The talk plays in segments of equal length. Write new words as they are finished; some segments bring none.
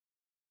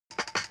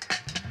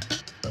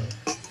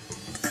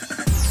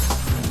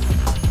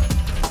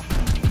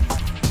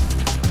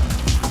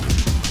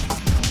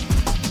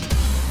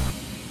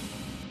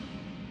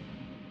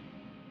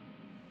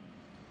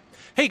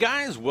Hey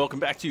guys, welcome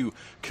back to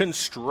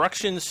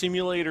Construction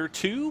Simulator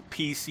 2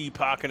 PC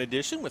Pocket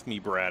Edition with me,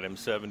 Brad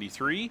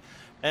M73,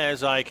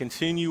 as I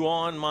continue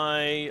on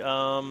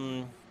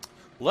my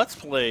Let's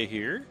Play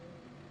here.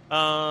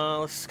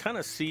 Let's kind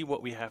of see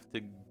what we have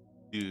to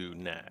do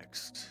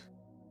next.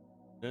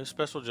 No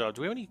special job.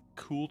 Do we have any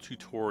cool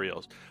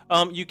tutorials?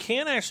 You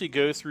can actually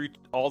go through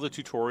all the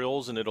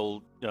tutorials and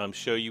it'll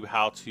show you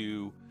how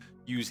to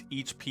use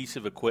each piece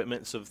of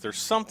equipment. So if there's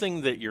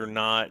something that you're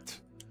not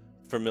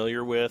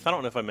familiar with, I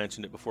don't know if I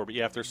mentioned it before, but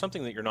yeah, if there's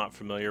something that you're not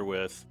familiar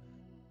with,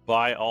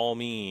 by all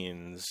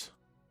means,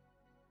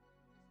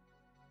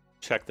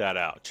 check that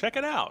out. Check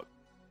it out.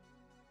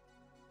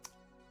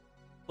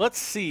 Let's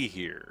see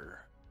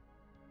here.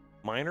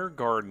 Minor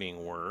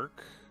gardening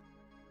work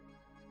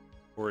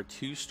or a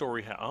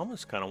two-story house. I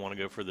almost kind of want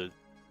to go for the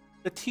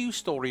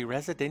two-story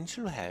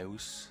residential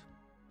house.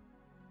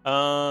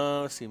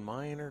 Let's see,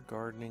 minor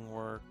gardening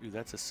work. Ooh,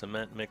 that's a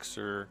cement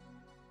mixer.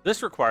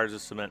 This requires a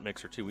cement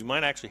mixer too. We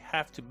might actually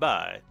have to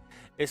buy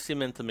a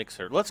cement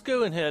mixer. Let's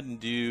go ahead and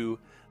do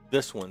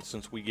this one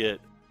since we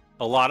get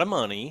a lot of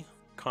money.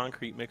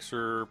 Concrete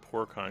mixer,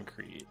 pour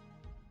concrete.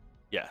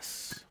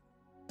 Yes.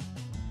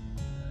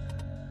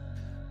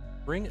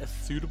 Bring a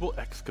suitable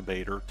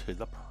excavator to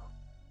the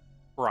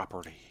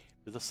property,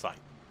 to the site.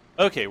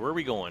 Okay, where are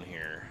we going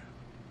here?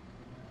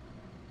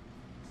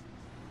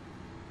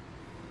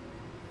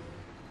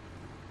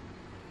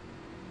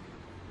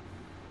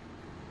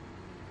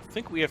 I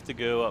think we have to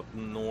go up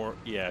north,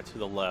 yeah, to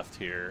the left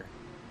here.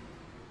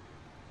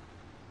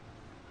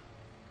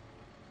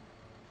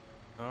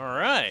 All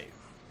right.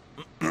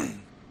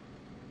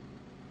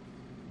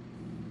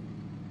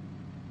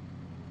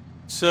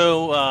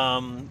 So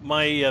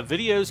my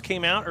videos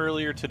came out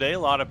earlier today. A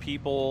lot of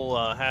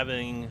people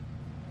having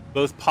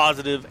both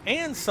positive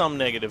and some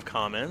negative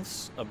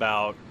comments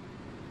about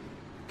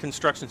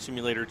Construction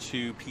Simulator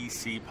 2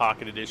 PC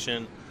Pocket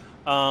Edition.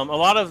 A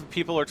lot of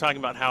people are talking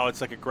about how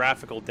it's like a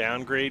graphical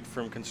downgrade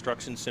from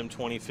Construction Sim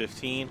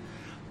 2015.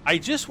 I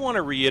just want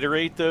to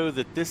reiterate, though,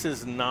 that this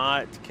is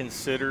not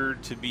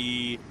considered to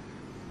be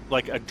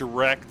like a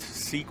direct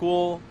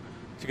sequel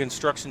to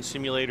Construction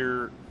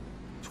Simulator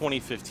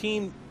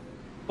 2015,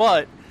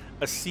 but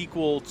a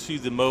sequel to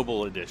the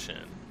mobile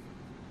edition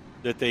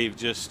that they've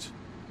just,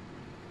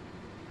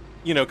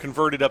 you know,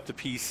 converted up to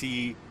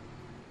PC.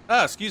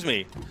 Ah, excuse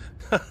me.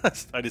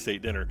 I just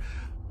ate dinner.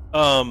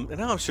 And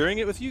now I'm sharing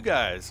it with you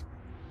guys.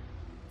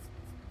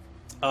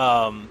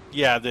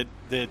 Yeah,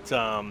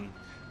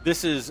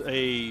 this is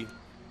a...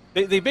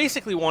 They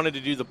basically wanted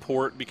to do the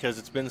port because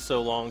it's been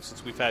so long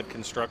since we've had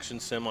Construction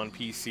Sim on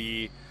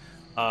PC.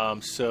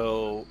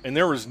 And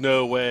there was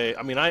no way...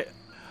 I mean,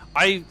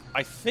 I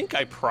think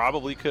I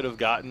probably could have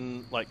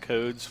gotten, like,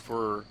 codes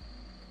for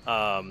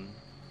the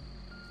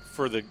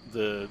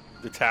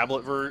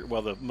tablet version,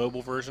 well, the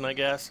mobile version, I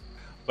guess.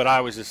 But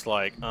I was just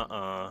like,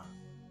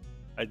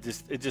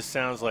 it just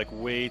sounds like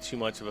way too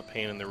much of a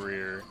pain in the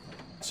rear,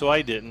 so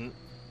I didn't.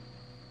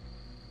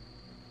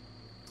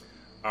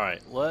 All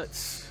right,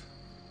 let's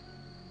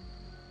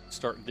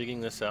start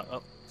digging this out.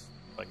 Oh,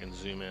 if I can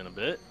zoom in a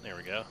bit. There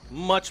we go.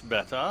 Much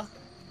better.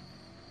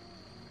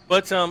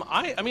 But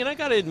I mean, I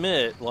gotta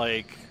admit,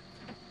 like,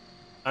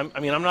 I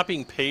mean, I'm not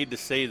being paid to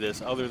say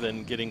this, other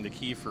than getting the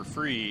key for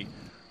free.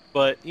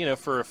 But you know,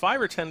 for a $5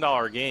 or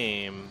 $10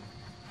 game,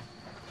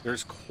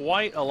 there's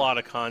quite a lot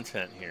of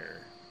content here.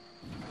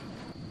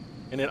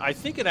 And I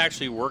think it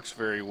actually works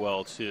very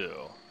well, too.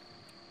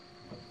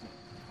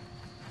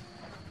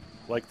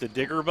 Like, the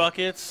digger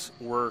buckets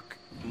work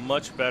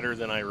much better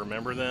than I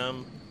remember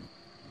them.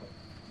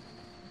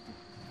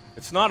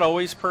 It's not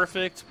always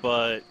perfect,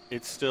 but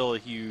it's still a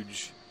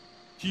huge,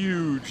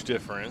 huge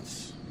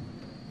difference.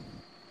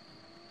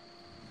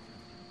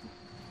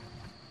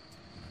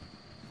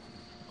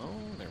 Oh,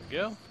 there we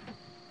go.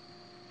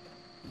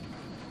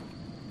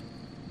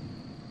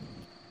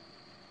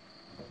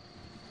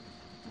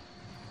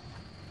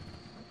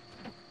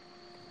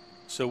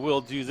 So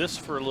we'll do this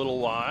for a little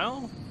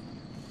while.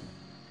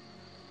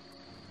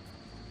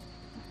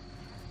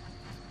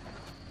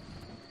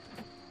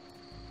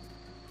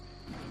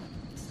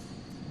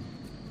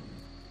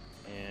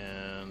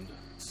 And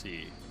let's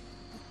see.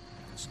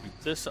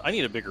 Scoop this. I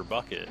need a bigger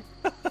bucket.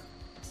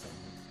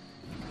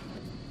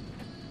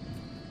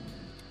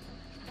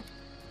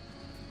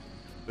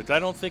 But I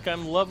don't think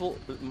I'm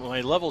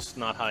my level's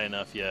not high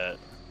enough yet.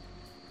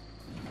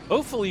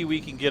 Hopefully we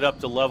can get up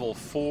to level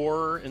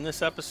 4 in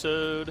this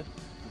episode.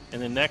 In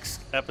the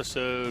next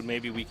episode,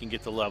 maybe we can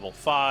get to level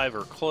 5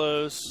 or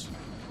close.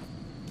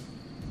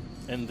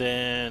 And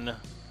then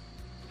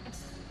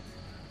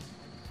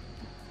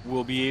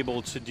we'll be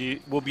able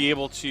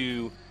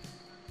to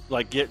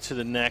like get to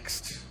the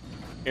next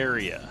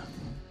area.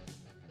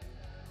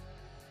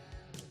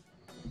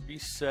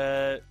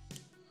 Reset.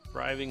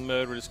 Driving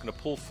mode, we're just going to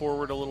pull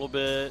forward a little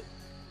bit.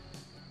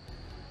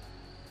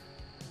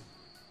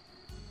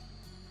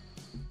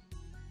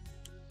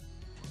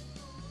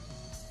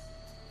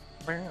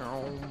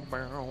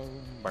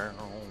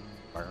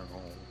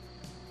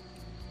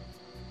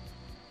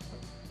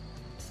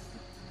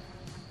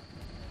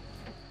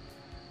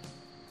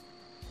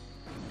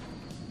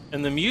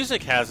 And the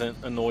music hasn't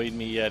annoyed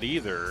me yet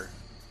either,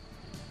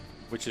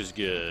 which is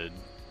good.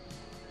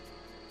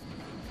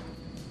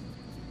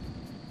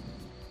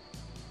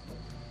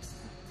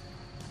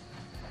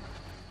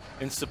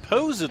 And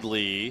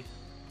supposedly,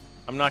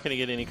 I'm not going to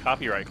get any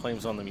copyright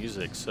claims on the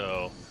music,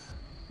 so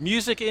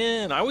music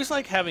in. I always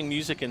like having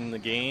music in the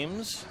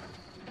games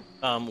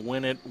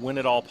when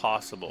at all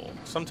possible.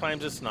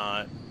 Sometimes it's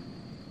not,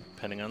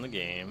 depending on the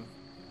game.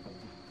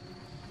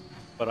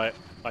 But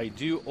I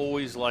do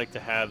always like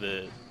to have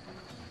it.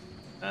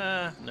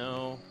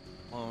 No,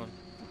 come on.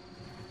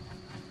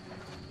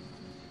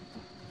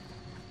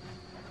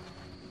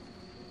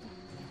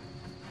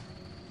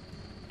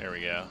 There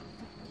we go.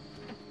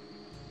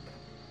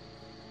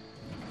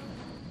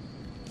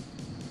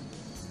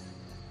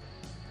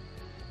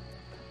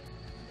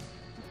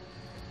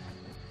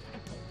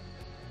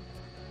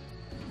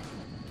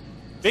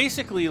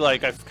 Basically,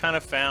 like, I've kind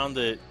of found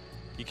that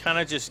you kind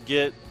of just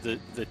get the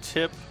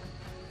tip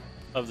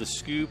of the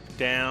scoop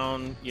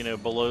down, you know,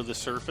 below the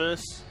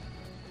surface,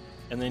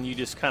 and then you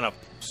just kind of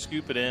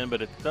scoop it in,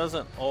 but it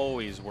doesn't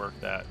always work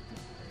that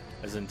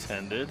as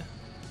intended.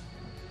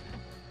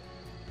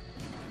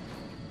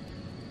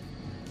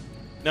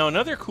 Now,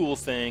 another cool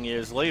thing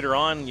is later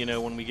on, you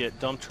know, when we get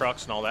dump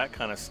trucks and all that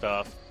kind of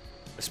stuff,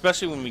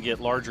 especially when we get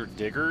larger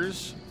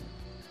diggers,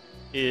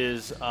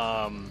 is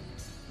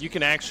you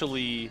can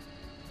actually,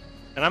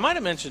 and I might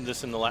have mentioned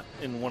this in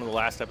one of the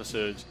last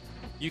episodes,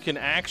 you can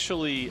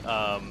actually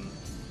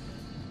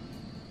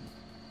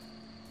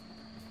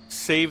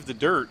save the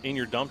dirt in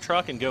your dump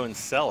truck and go and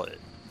sell it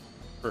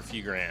for a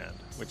few grand,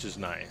 which is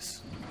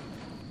nice.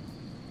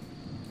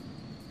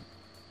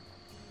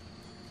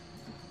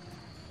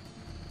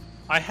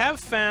 I have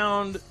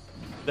found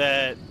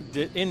that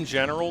in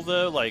general,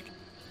 though, like,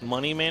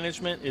 money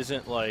management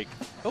isn't like,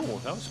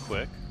 oh, that was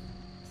quick.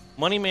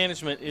 Money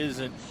management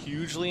isn't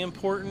hugely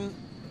important,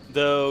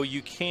 though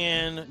you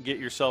can get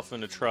yourself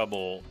into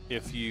trouble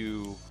if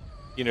you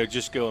know,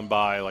 just go and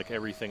buy, like,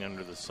 everything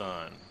under the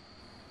sun.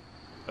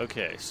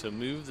 Okay, so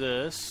move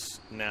this.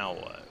 Now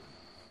what?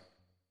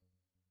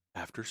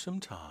 After some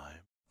time.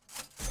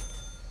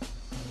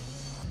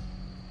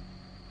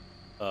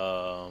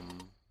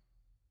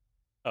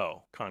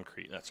 Oh,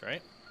 concrete, that's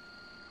right.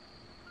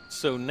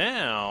 So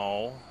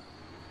now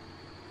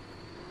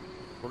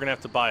we're gonna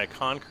have to buy a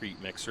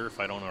concrete mixer if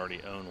I don't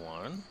already own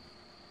one.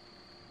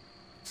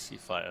 Let's see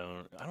if I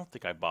own. I don't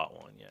think I bought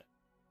one yet.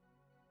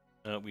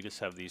 No, we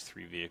just have these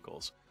 3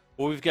 vehicles.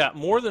 Well, we've got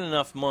more than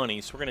enough money,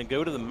 so we're gonna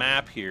go to the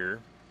map here.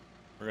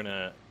 We're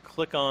gonna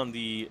click on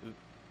the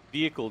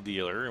vehicle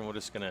dealer, and we're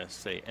just gonna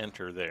say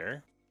enter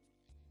there.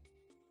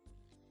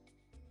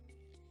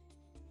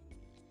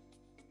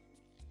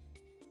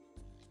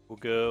 We'll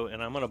go,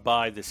 and I'm gonna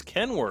buy this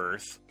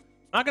Kenworth.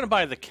 I'm not gonna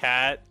buy the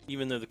Cat,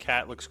 even though the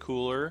Cat looks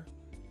cooler.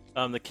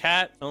 The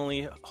Cat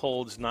only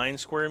holds 9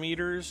 square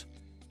meters.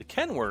 The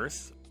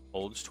Kenworth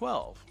holds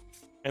 12,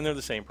 and they're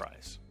the same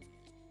price.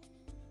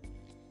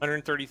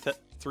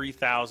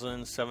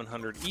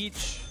 133,700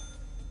 each.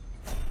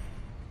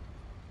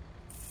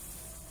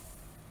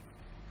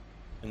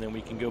 And then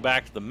we can go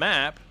back to the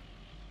map,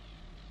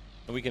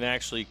 and we can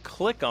actually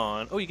click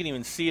on. Oh, you can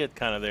even see it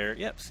kind of there.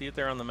 Yep, see it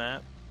there on the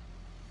map.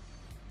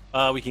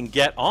 We can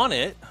get on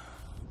it.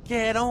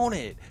 Get on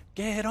it.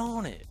 Get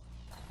on it.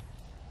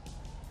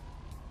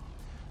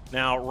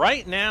 Now,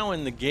 right now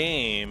in the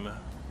game,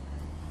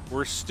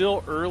 we're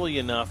still early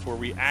enough where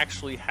we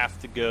actually have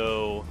to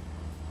go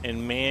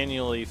and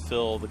manually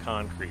fill the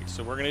concrete.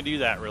 So we're going to do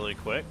that really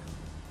quick.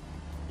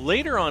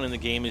 Later on in the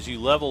game, as you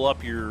level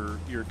up your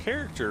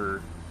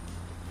character,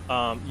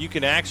 you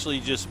can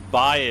actually just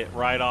buy it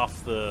right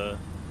off the,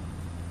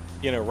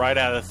 you know, right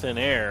out of thin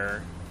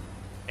air,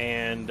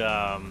 and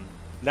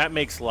that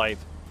makes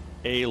life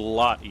a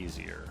lot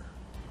easier.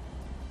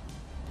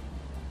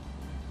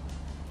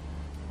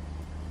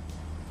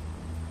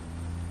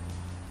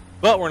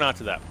 But we're not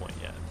to that point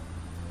yet.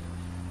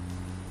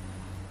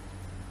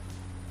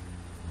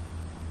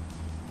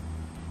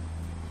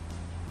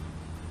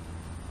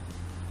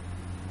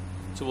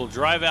 So we'll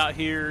drive out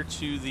here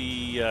to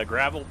the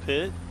gravel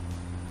pit,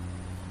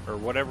 or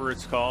whatever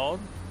it's called.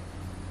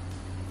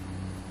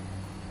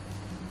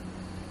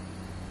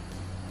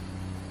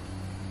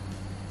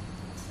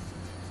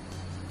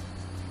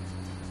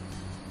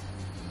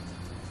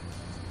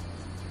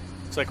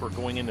 Looks like we're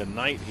going into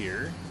night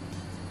here.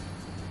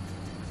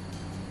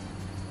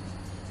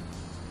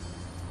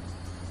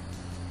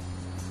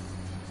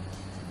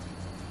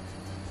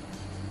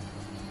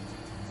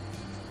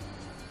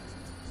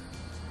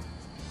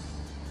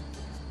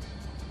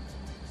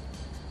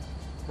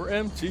 We're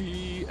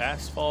empty.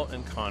 Asphalt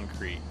and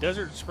concrete.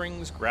 Desert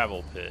Springs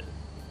gravel pit.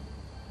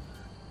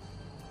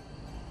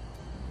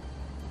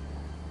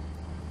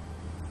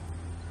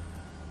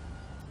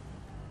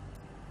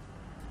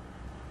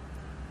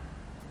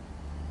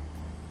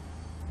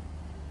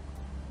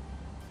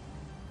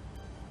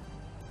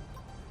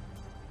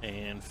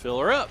 And fill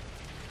her up.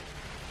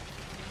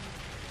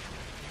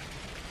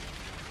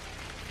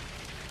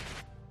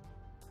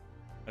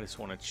 I just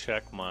want to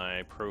check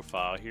my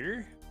profile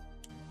here.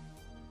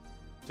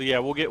 So yeah,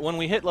 when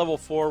we hit level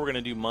 4, we're gonna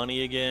do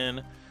money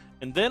again,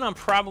 and then I'm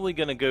probably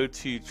gonna go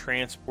to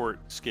transport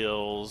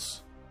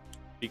skills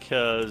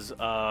because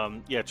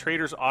yeah,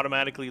 traders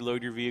automatically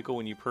load your vehicle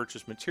when you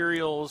purchase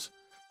materials.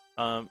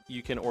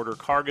 You can order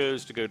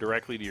cargoes to go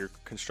directly to your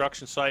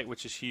construction site,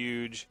 which is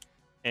huge,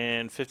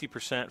 and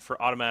 50%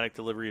 for automatic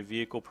delivery of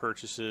vehicle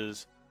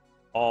purchases.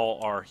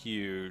 All are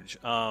huge.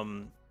 You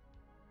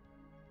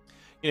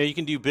know, you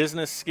can do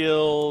business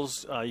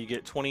skills. You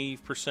get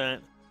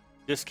 20%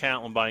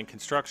 discount when buying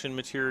construction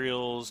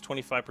materials,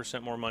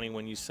 25% more money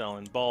when you sell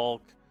in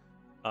bulk,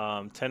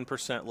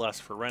 10% less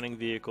for renting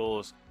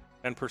vehicles,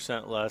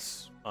 10%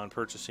 less on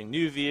purchasing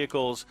new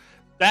vehicles.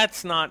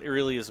 That's not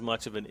really as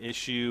much of an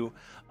issue.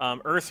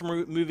 Earth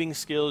moving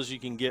skills, you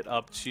can get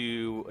up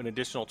to an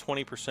additional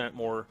 20%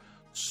 more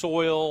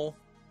soil.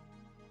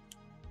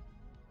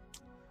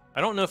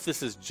 I don't know if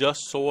this is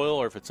just soil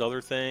or if it's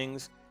other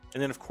things.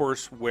 And then, of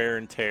course, wear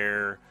and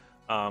tear.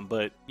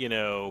 But, you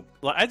know,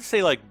 I'd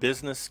say like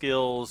business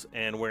skills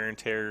and wear and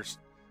tears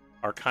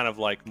are kind of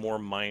like more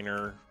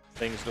minor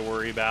things to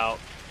worry about.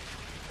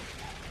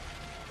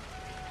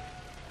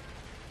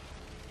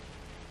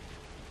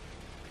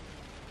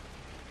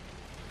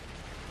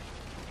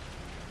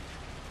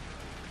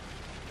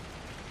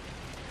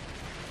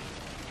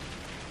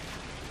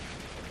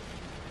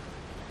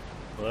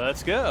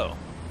 Let's go.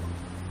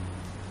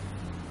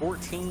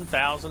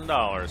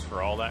 $14,000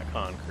 for all that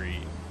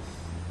concrete.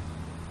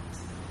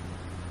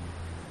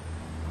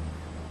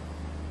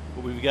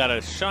 But we've got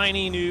a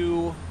shiny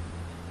new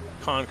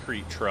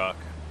concrete truck.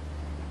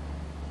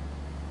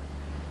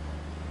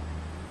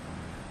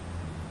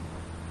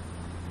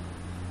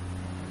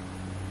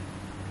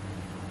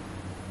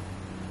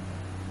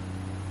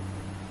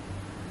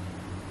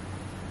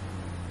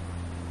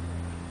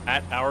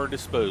 At our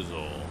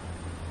disposal.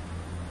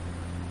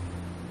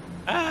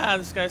 Ah,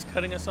 this guy's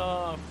cutting us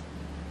off.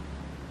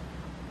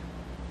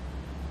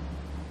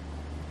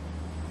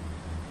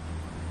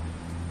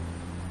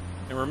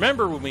 And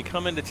remember, when we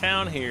come into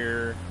town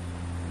here,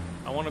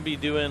 I want to be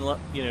doing,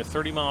 you know,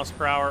 30 miles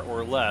per hour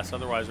or less.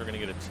 Otherwise, we're going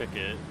to get a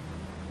ticket.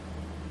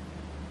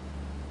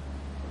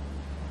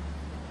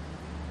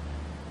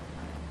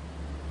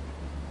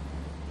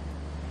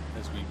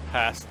 As we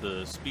pass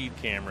the speed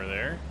camera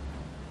there.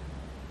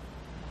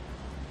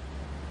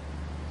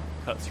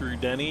 Cut through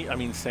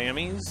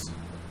Sammy's.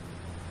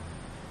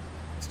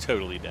 It's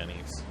totally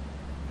Denny's.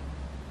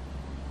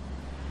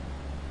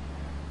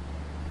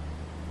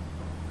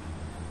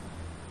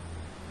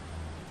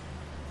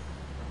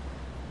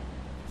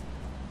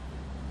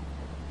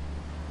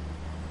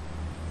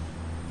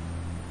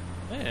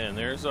 And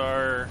there's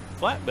our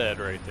flatbed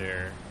right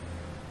there.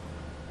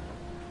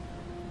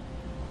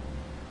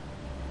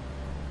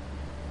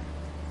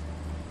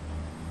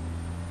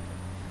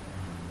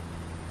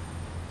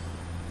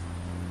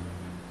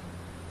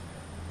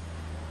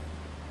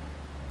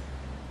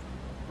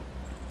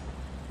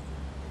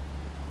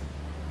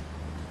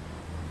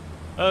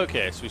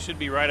 Okay, so we should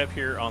be right up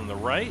here on the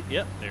right.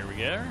 Yep, there we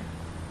go.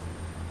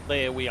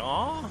 There we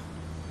are.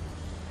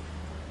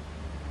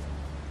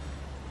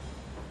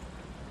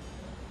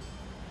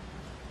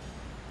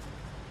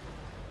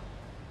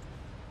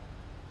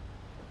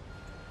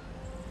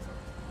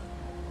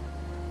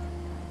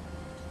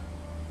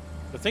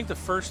 I think the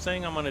first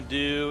thing I'm going to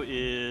do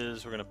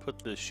is we're going to put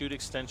the chute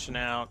extension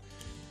out,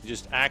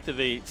 just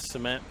activate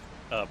cement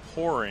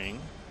pouring.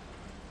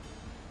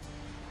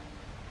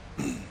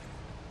 And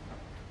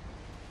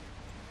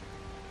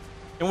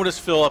we'll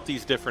just fill up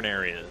these different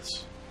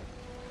areas.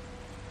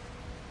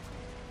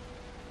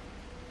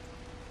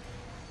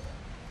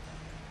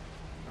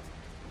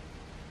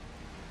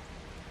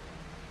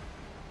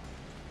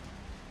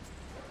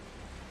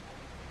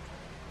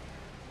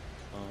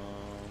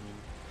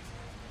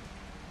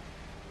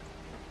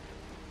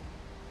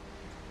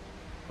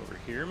 Over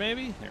here,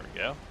 maybe? There we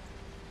go.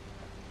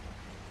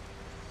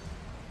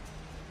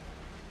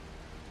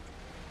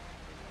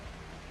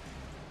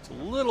 It's a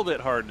little bit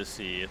hard to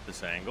see at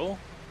this angle.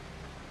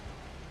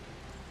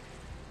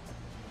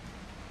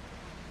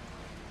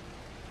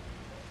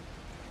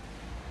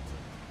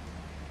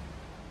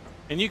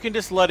 And you can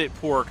just let it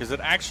pour, because it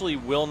actually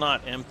will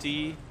not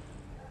empty.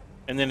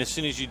 And then as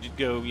soon as you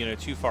go, you know,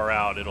 too far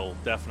out, it'll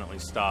definitely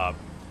stop.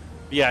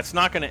 But yeah, it's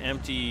not going to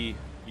empty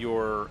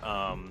your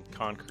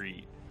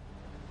concrete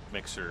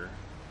mixer.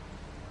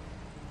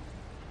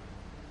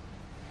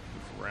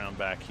 Move around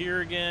back here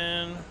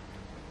again.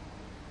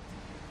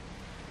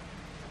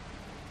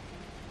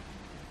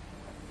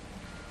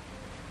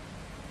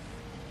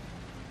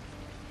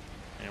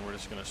 And we're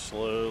just going to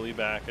slowly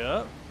back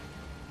up.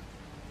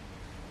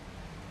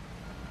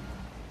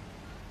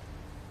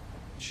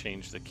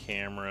 Change the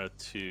camera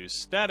to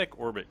static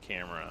orbit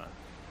camera.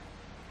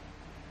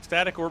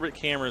 Static orbit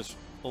camera is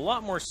a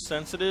lot more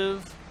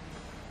sensitive,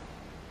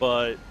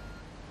 but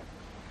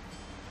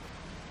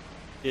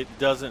it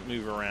doesn't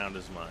move around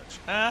as much.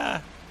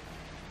 Ah!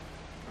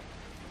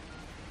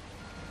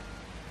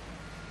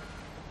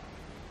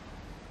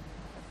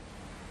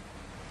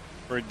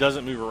 Or it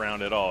doesn't move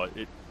around at all.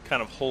 It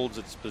kind of holds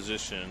its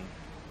position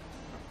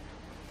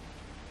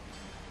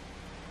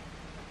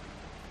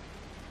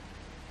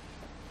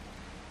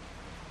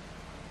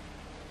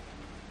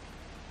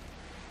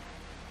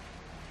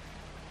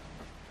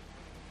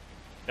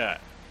Okay.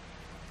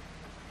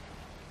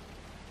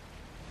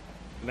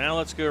 Now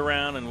let's go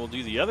around and we'll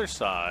do the other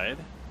side.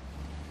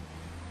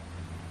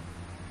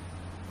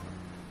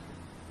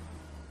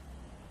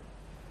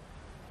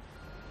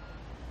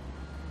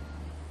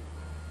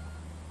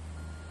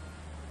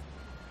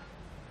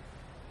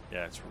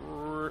 Yeah, it's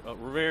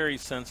very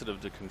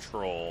sensitive to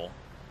control.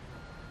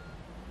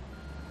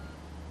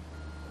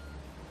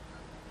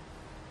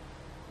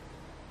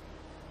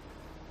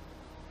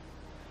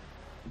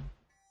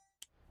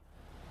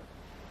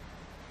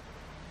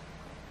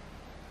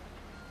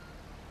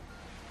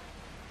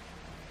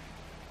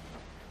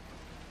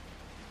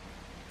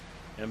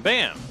 And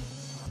bam!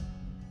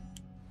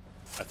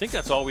 I think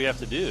that's all we have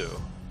to do.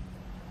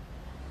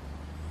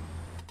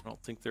 I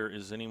don't think there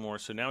is any more.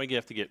 So now we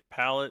have to get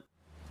palette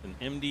and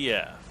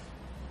MDF.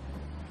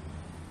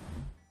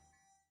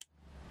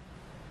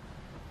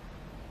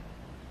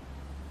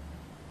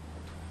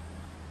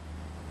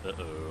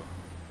 Uh-oh.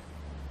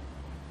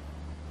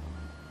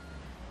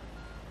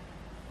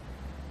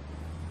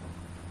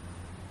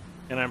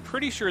 And I'm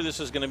pretty sure this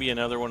is going to be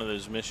another one of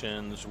those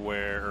missions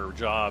where, or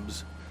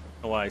jobs.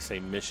 I don't know why I say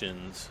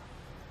missions.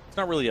 It's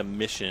not really a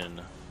mission.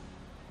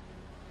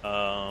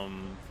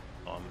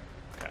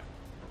 Okay.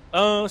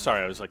 Oh,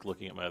 sorry. I was like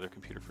looking at my other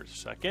computer for a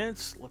second.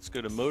 Let's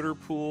go to motor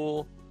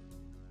pool.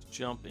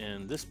 Jump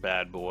in this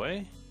bad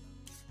boy.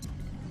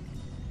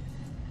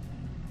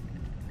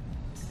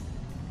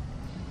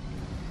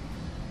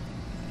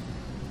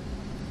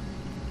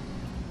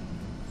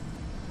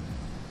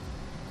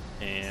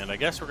 And I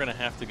guess we're going to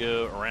have to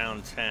go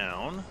around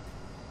town.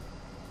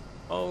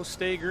 Oh,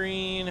 stay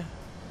green.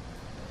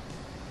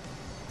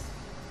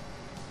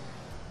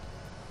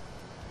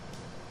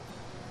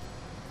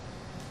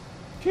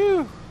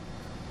 Phew.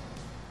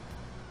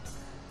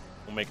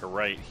 We'll make a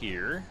right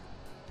here.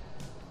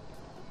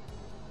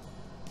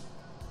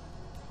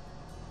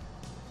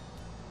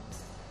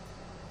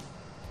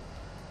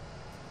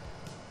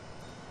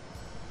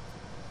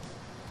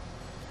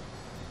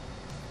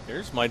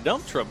 Here's my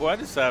dump truck. Boy, I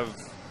just have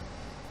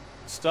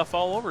stuff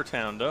all over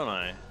town, don't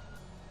I?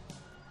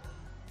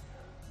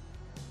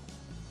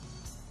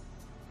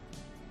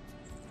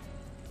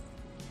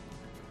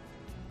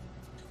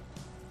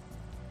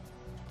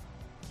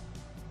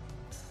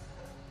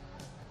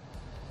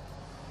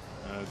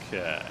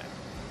 Okay.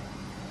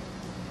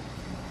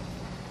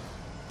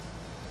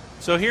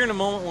 So here in a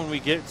moment when we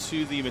get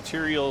to the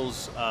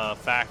materials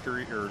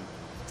factory or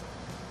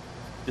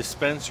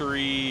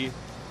dispensary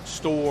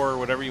store,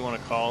 whatever you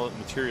want to call it,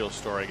 material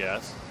store, I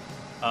guess,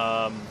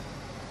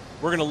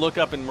 we're going to look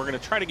up and we're going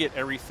to try to get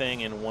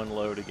everything in one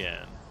load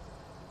again.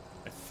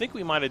 I think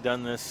we might have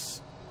done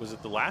this, was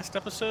it the last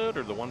episode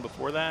or the one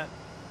before that?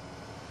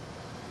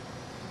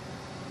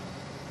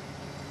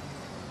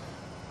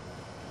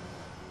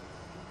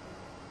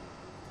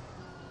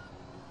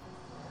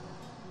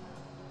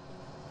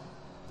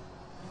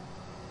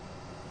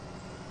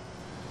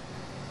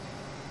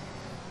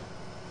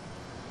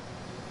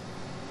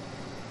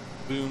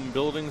 Boom,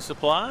 building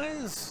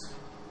supplies.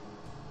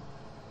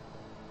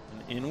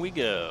 And in we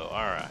go.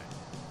 All right.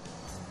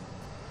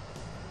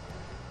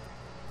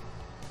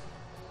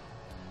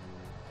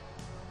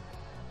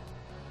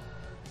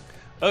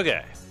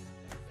 Okay.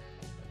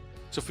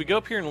 So if we go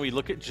up here and we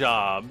look at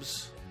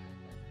jobs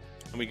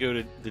and we go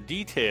to the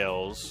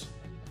details,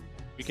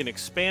 we can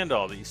expand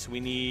all these. So we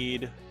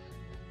need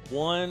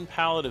one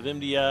pallet of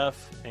MDF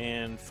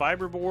and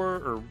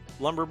fiberboard or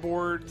lumber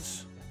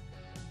boards.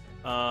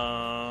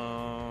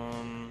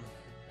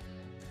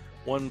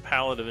 One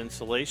pallet of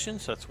insulation,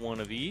 so that's one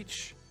of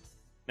each.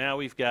 Now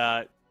we've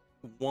got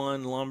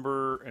one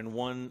lumber and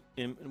one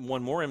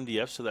more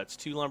MDF, so that's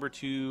two lumber,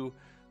 two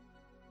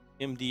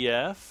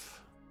MDF.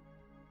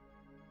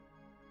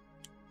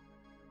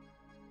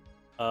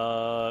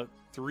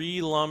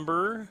 Three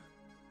lumber,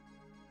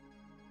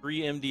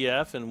 three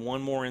MDF, and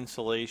one more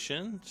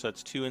insulation, so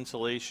that's two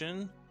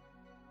insulation.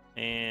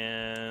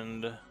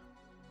 And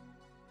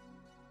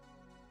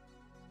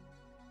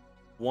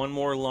one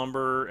more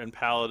lumber and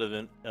pallet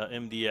of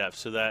MDF,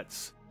 so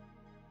that's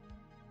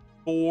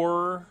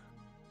four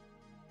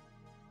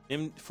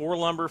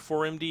lumber,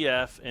 four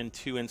MDF, and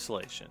two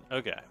insulation.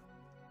 Okay.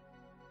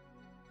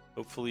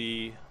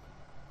 Hopefully,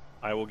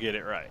 I will get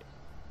it right.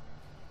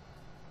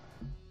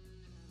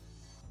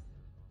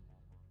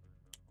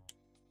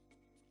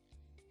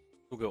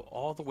 We'll go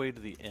all the way to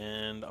the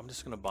end. I'm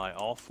just going to buy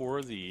all four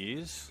of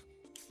these.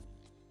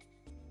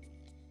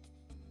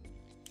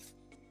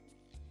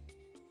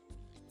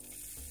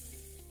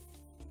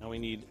 Now we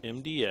need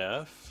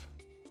MDF.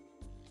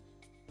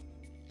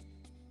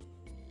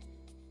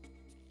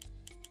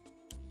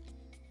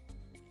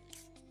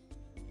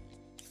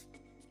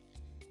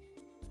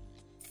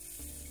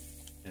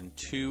 And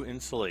two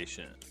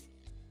insulation.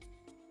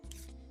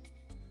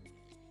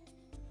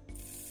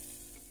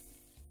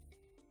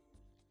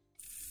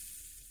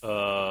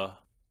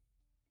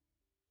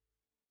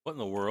 What in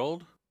the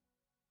world?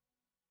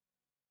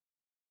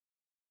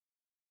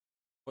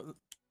 What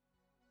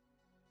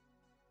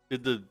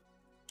did the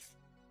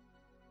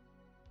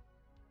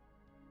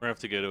We're gonna have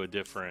to go to a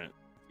different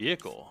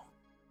vehicle.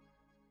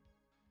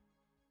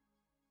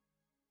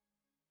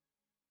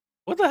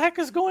 What the heck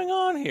is going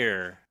on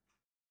here?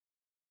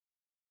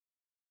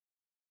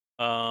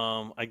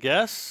 I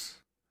guess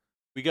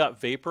we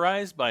got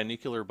vaporized by a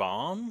nuclear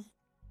bomb.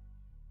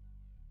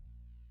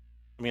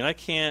 I mean, I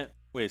can't...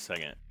 Wait a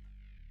second.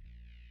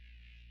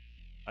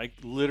 I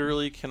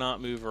literally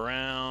cannot move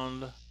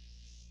around.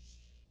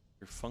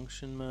 Your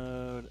function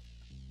mode.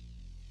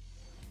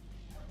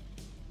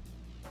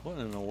 What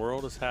in the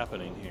world is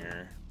happening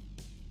here?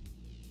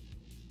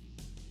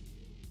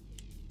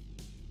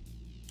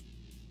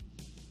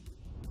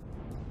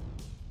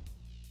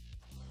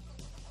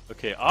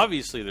 Okay,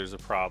 obviously there's a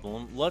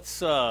problem.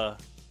 Let's,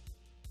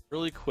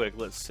 really quick,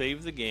 let's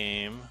save the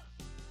game.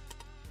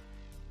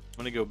 I'm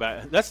gonna go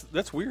back.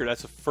 That's weird.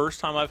 That's the first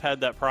time I've had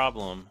that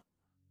problem.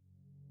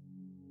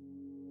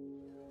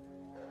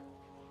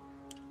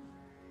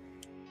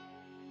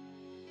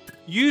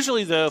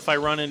 Usually, though, if I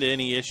run into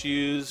any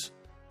issues,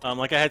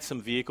 like I had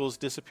some vehicles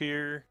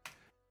disappear,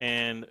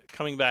 and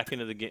coming back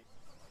into the game...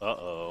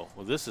 Uh-oh.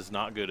 Well, this is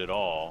not good at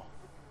all.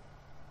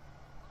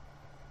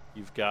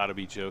 You've got to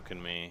be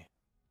joking me.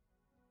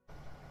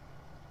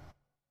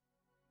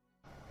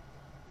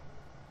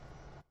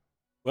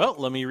 Well,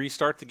 let me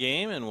restart the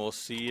game, and we'll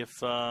see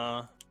if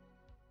I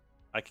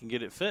can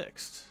get it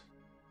fixed.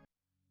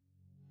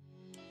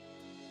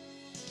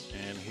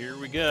 And here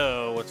we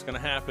go. What's going to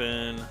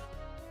happen?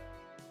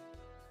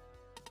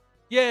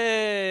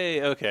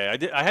 Yay!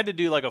 Okay, I had to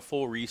do like a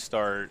full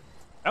restart.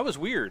 That was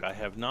weird. I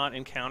have not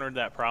encountered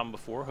that problem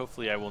before.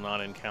 Hopefully I will not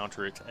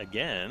encounter it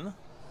again.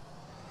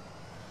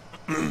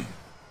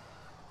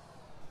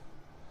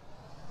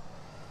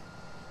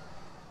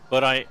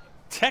 But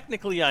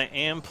technically I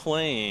am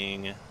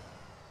playing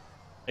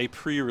a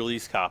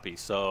pre-release copy,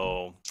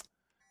 so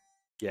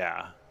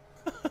yeah.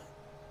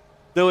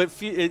 Though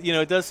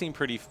it does seem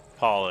pretty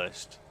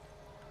polished.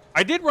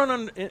 I did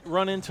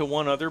run into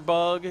one other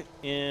bug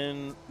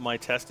in my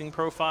testing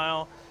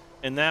profile,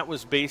 and that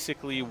was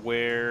basically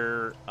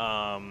where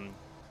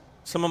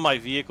some of my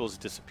vehicles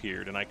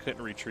disappeared and I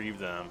couldn't retrieve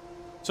them.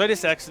 So I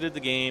just exited the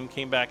game,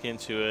 came back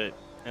into it,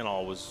 and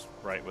all was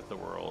right with the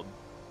world.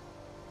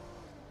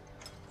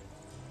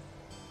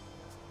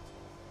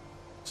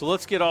 So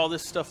let's get all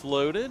this stuff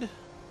loaded.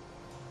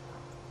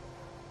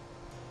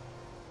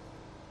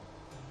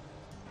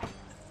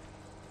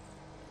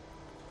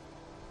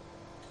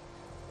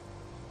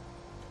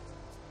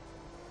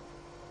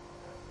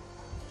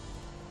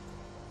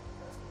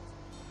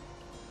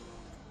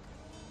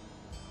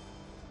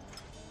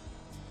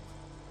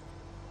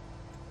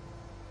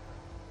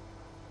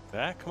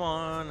 Back, come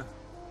on.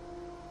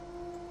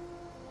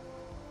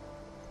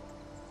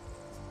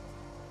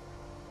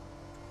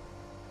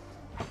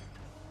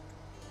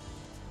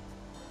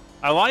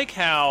 I like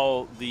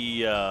how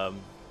the,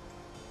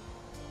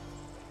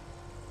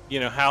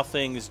 how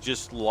things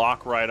just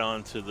lock right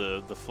onto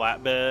the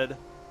flatbed.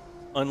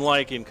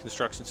 Unlike in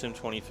Construction Sim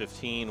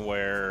 2015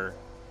 where,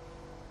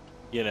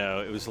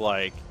 it was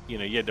like, you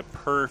had to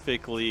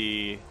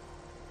perfectly...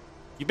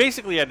 You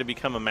basically had to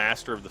become a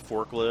master of the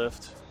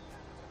forklift.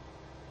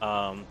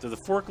 The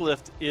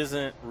forklift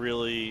isn't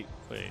really...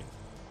 Wait.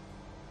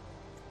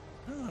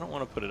 No, I don't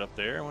want to put it up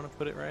there. I want to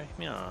put it right...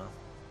 Yeah.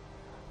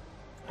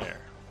 There.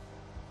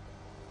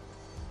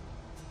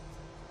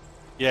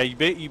 Yeah,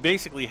 you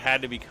basically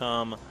had to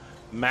become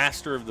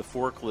master of the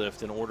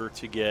forklift in order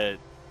to get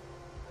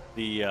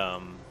the...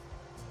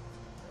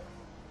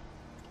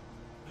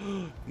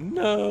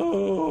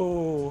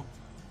 No!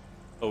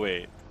 Oh,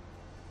 wait.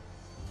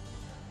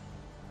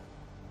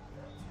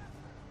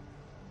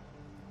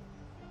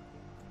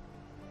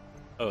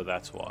 Oh,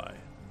 that's why.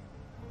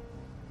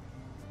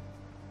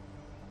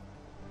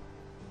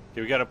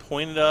 Okay, we gotta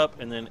point it up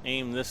and then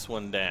aim this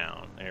one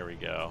down. There we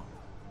go.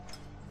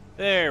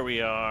 There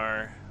we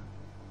are.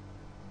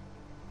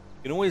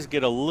 You can always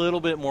get a little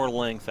bit more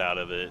length out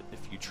of it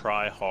if you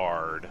try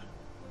hard.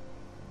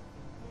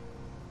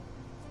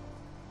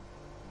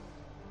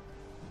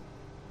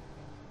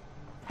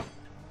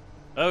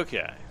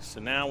 Okay,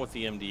 so now with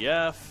the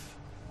MDF...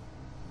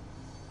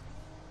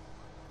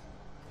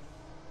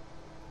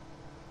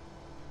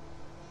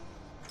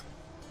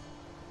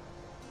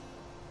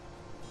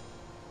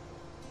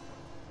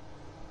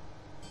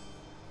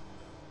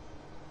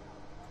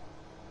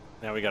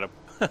 Now we gotta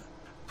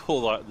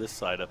pull this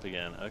side up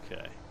again.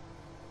 Okay.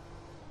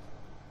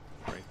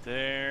 Right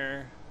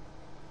there.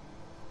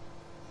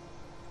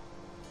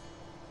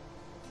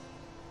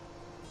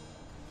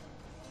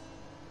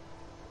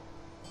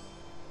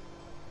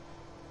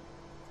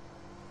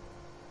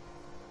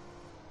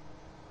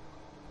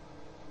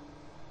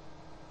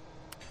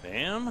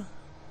 Bam.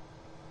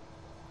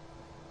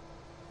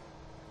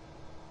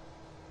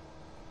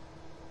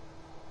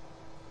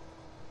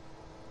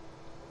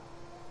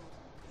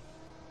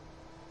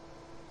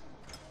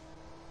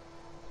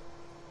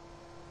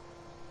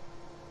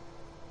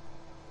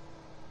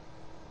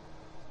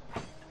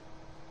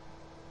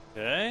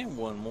 Okay,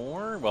 one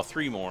more. Well,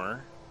 three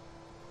more.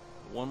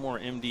 One more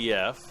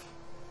MDF.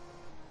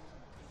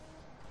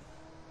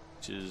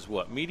 which is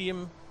what,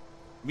 medium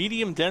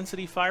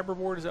density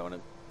fiberboard, is that what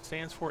it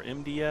stands for?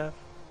 MDF?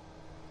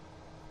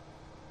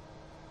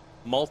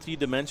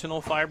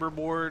 Multi-dimensional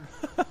fiberboard.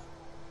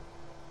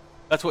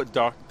 That's what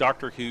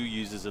Doctor Who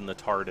uses in the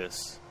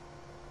TARDIS.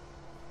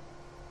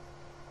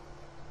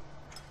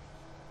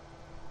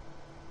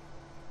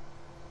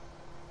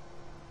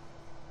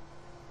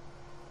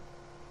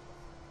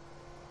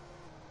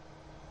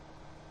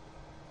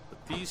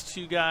 Put these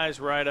two guys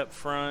right up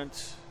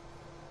front.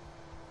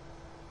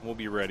 We'll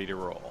be ready to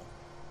roll.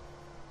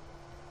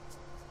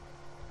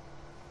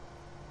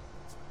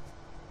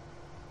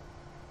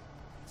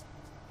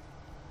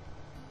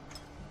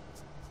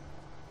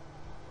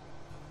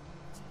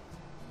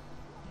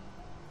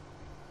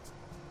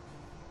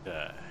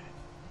 Okay.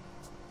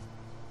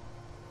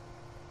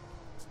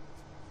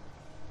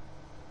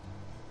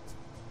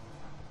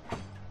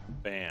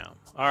 Bam.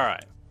 All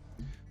right.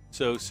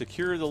 So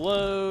secure the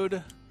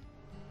load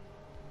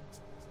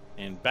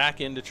and back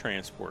into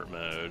transport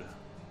mode.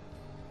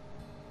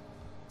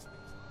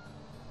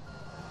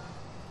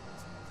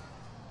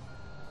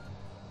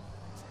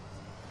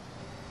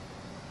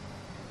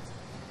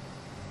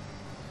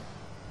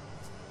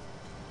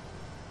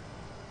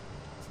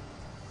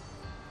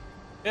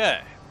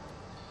 Okay.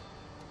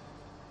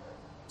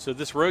 So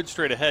this road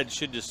straight ahead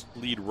should just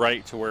lead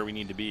right to where we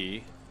need to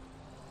be.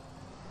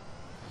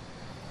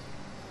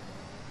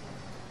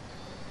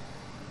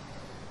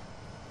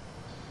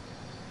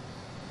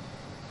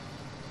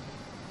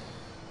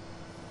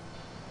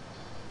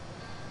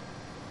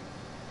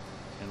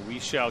 And we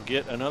shall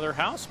get another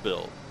house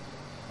built.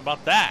 How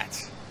about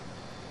that?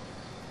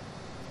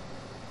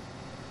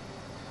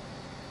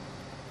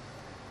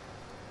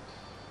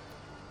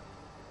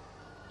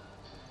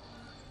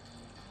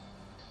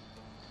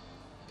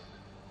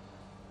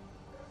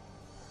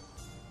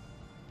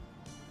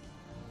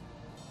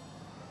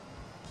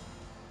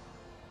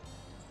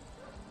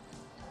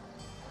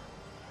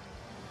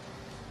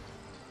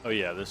 Oh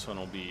yeah, this one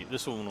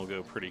will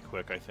go pretty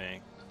quick, I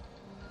think.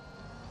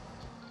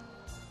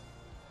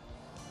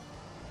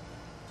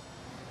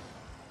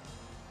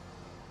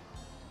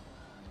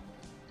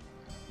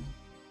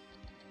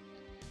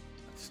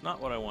 That's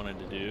not what I wanted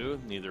to do,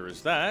 neither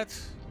is that.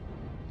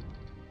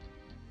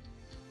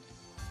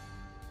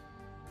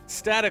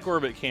 Static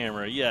orbit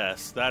camera,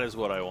 yes, that is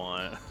what I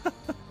want.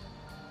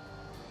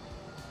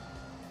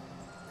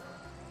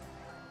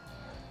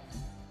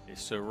 Okay,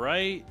 so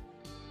right,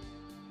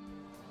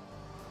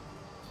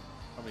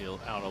 probably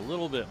out a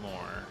little bit more.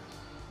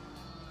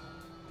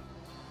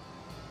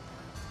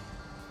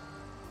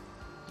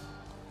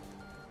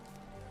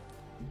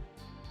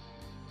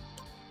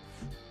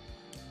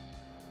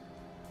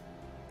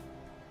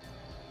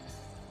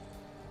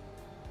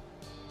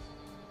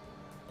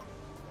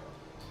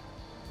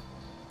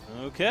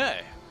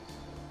 Okay.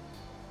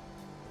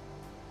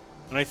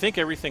 And I think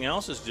everything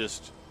else is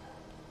just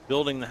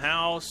building the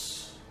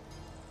house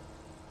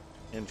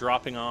and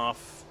dropping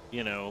off,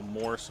 you know,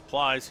 more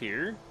supplies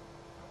here.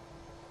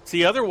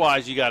 See,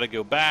 otherwise you got to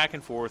go back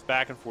and forth,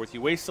 back and forth.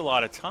 You waste a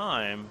lot of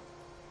time.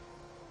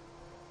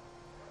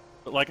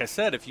 But like I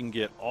said, if you can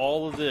get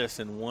all of this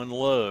in one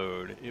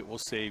load, it will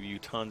save you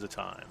tons of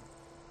time.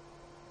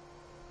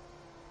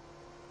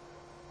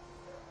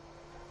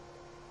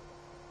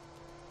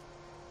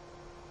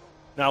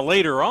 Now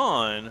later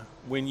on,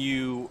 when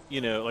you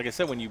know, like I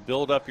said, when you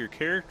build up your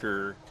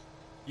character,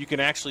 you can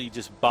actually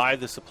just buy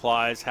the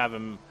supplies, have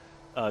them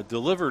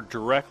delivered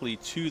directly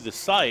to the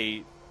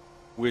site,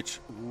 which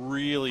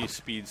really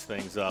speeds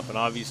things up. And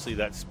obviously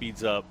that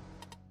speeds up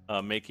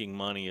making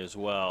money as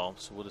well.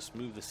 So we'll just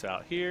move this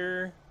out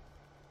here.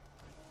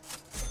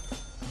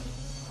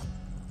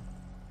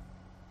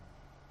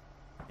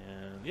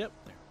 And yep,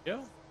 there we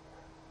go.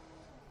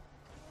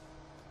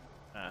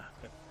 Got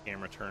the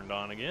camera turned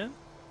on again.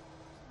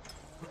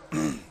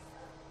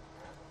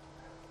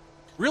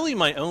 Really,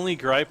 my only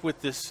gripe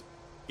with this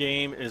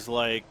game is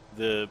like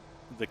the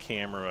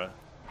camera,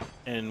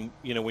 and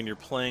you know, when you're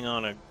playing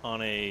on an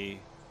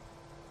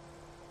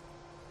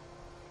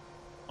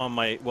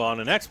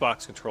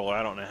Xbox controller.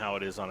 I don't know how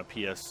it is on a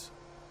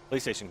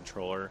PlayStation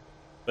controller,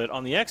 but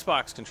on the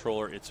Xbox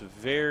controller, it's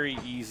very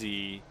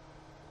easy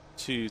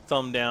to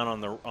thumb down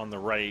on the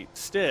right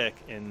stick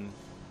and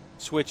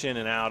switch in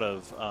and out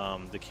of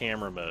the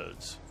camera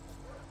modes.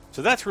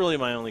 So that's really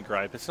my only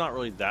gripe. It's not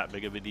really that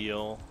big of a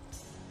deal.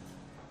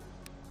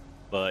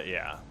 But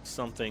yeah,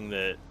 something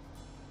that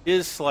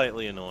is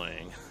slightly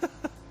annoying.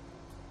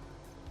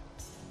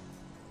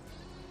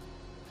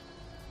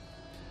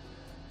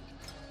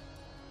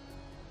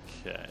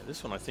 Okay,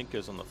 this one I think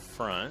goes on the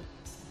front.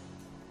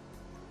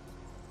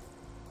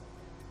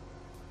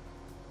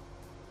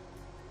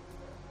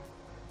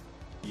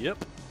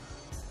 Yep.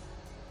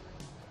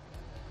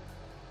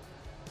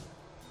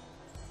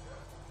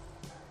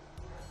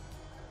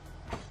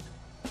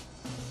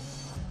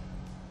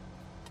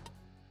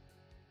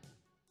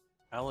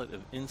 Palette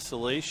of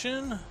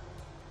insulation. Well,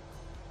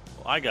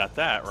 I got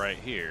that right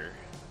here.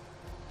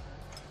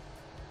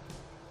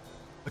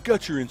 I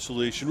got your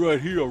insulation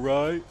right here, all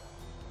right?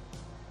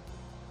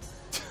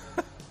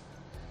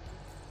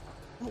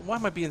 Why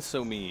am I being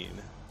so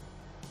mean?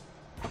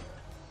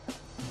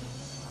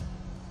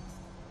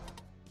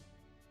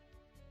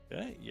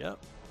 Okay, yep.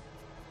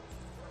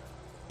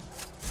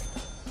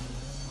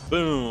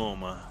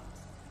 Boom.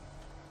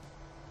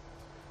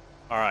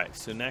 Alright,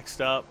 so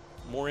next up,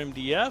 more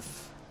MDF.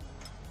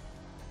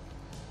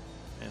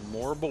 And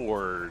more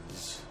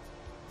boards.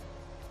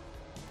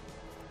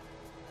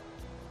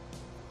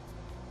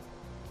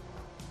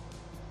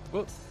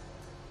 Whoop.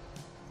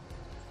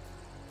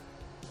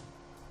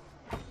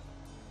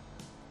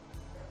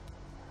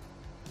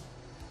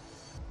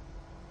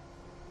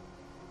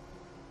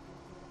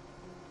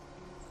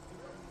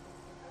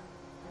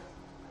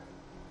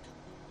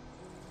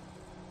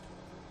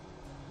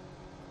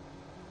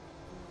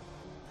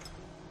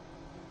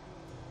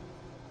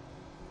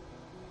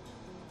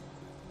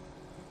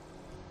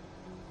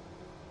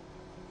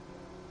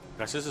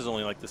 Gosh, this is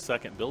only like the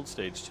second build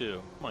stage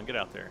too. Come on, get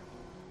out there.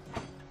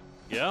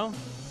 Yeah.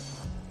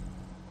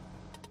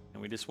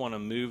 And we just want to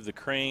move the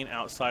crane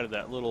outside of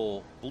that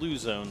little blue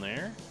zone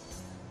there.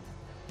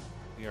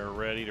 We are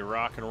ready to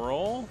rock and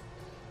roll.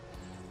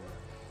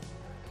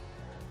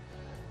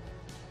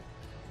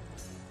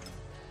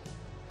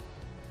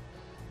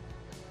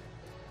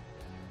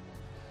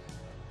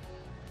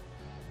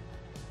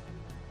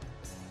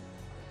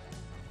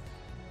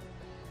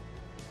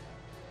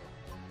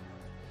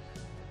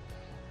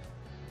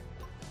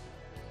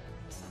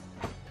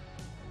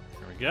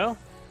 Go.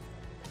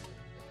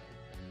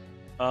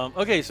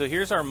 Okay, so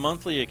here's our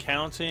monthly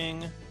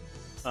accounting.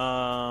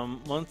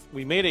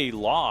 We made a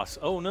loss.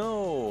 Oh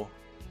no.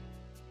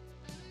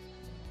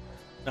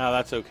 No,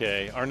 that's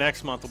okay. Our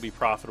next month will be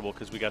profitable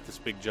because we got this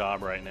big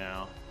job right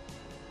now.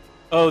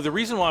 Oh, the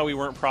reason why we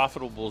weren't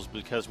profitable is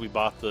because we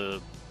bought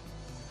the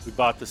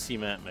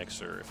cement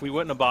mixer. If we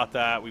wouldn't have bought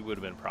that, we would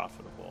have been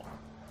profitable.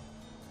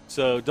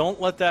 So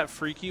don't let that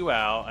freak you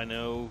out. I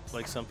know,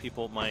 like, some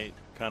people might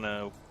kind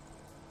of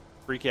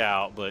freak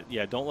out, but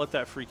yeah, don't let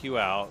that freak you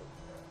out.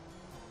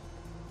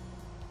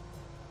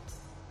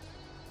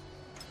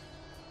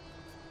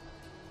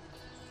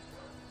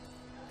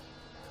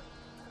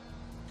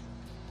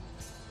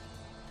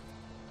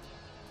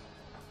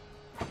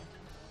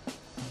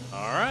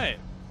 All right.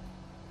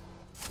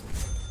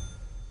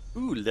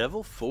 Ooh,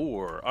 level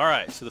 4. All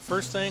right, so the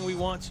first thing we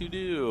want to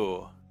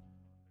do,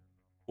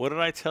 what did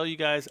I tell you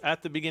guys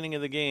at the beginning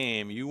of the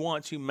game? You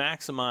want to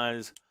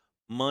maximize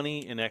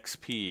money and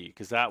XP,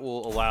 because that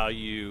will allow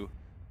you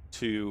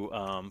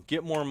to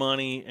get more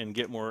money and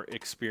get more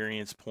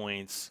experience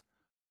points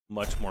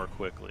much more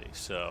quickly.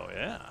 So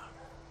yeah.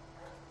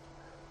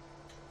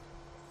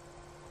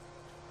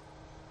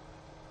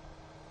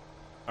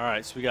 All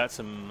right, so we got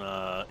some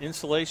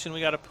insulation we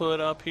got to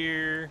put up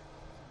here.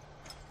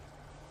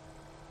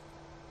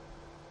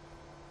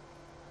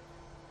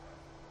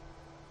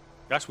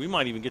 Gosh, we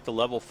might even get to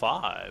level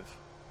 5.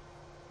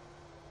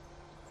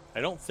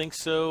 I don't think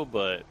so,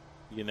 but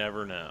you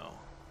never know.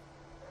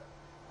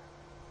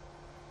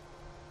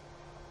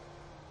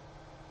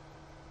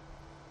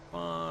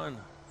 Come on.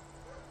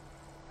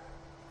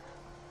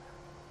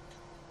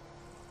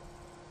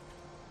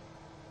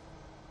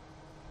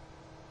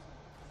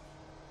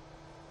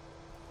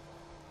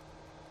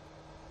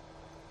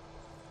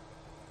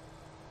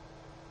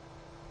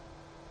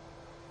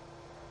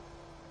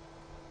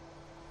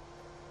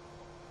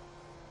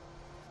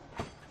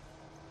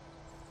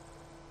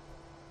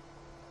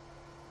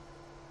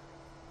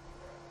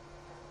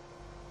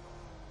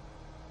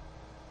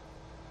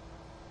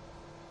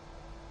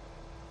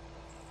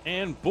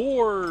 And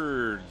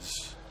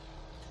boards.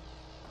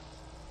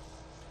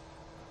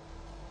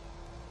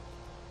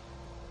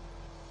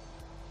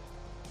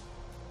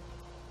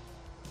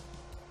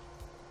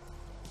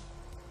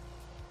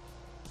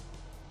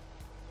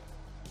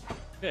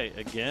 Okay,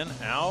 again,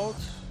 out.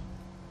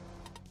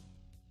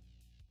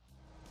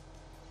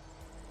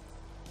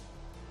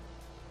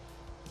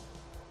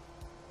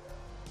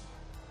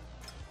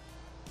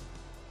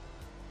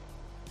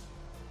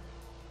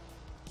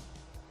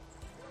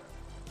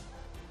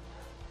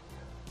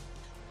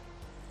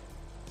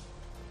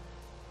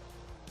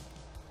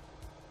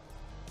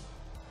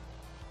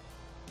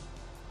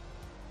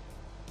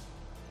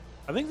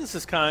 I think this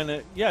is kind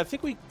of, yeah, I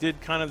think we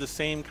did kind of the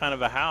same kind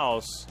of a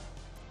house.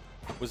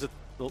 Was it,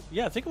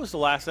 yeah, I think it was the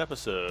last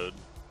episode.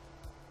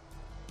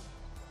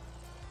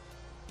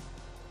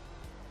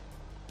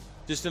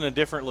 Just in a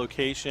different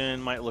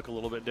location, might look a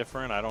little bit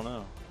different, I don't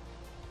know.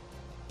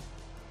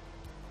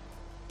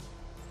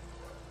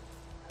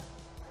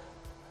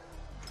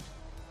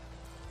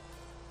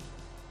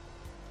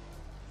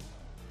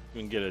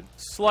 We can get a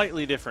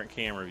slightly different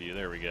camera view,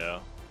 there we go.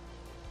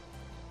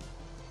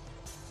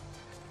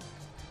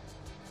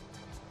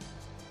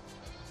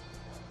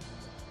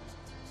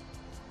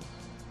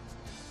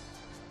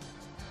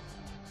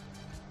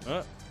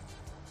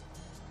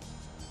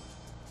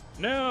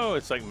 No,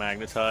 it's like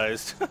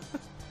magnetized.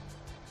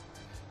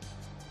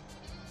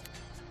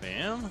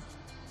 Bam.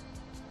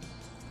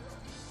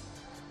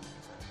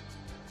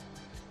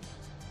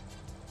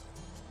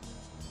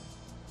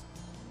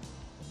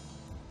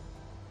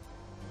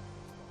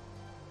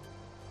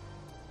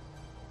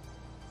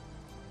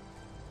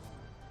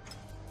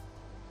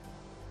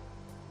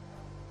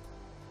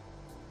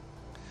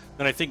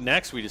 And I think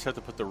next we just have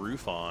to put the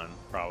roof on,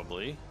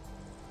 probably.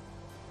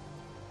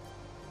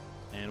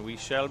 And we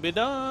shall be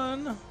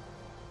done.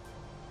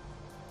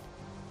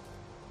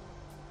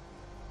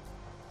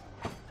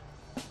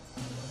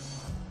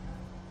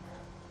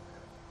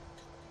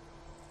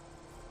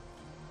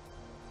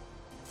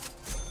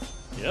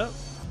 Yep.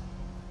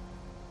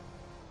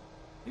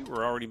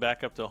 We're already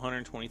back up to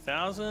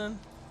 120,000.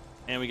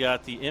 And we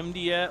got the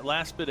MDF,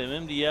 last bit of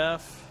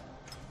MDF.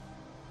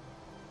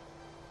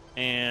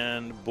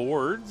 And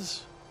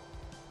boards.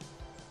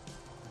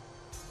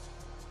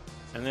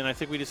 And then I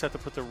think we just have to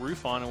put the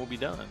roof on and we'll be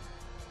done.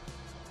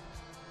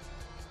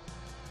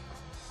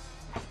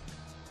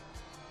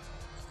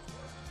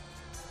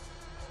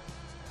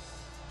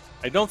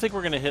 I don't think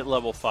we're going to hit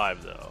level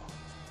 5 though.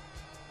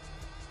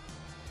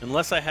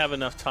 Unless I have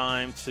enough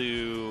time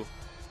to,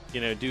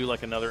 you know, do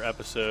like another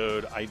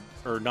episode,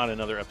 or not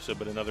another episode,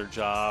 but another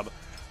job.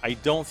 I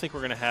don't think we're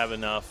going to have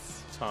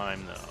enough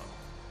time though.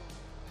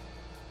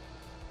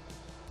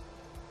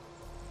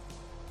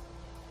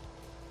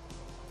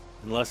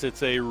 Unless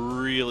it's a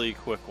really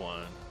quick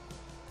one.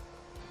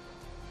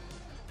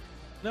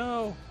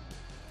 No.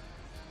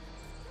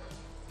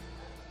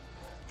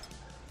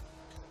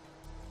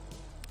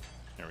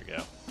 There we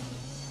go.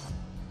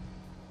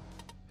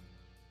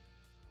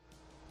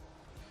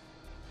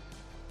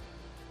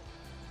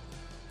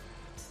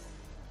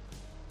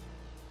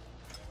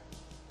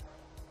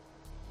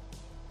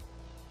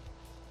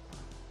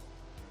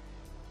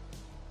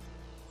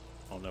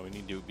 Oh no, we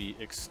need to be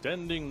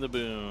extending the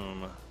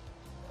boom.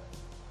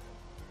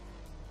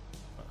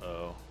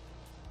 Uh-oh.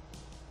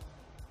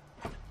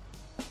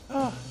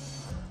 Oh.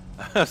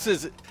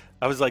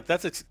 I was like,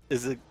 that's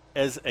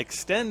as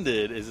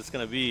extended as it's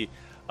going to be.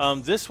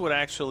 This would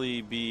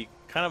actually be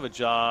kind of a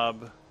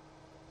job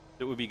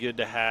that would be good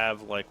to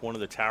have like one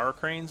of the tower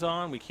cranes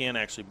on. We can't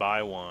actually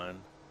buy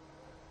one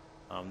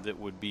that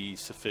would be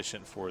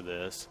sufficient for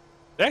this.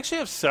 They actually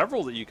have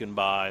several that you can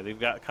buy. They've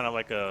got kind of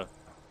like a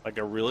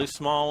really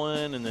small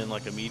one, and then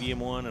like a medium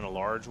one and a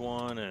large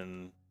one,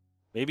 and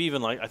maybe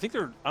even like, I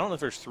don't know if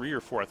there's 3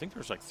 or 4. I think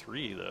there's like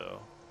 3 though.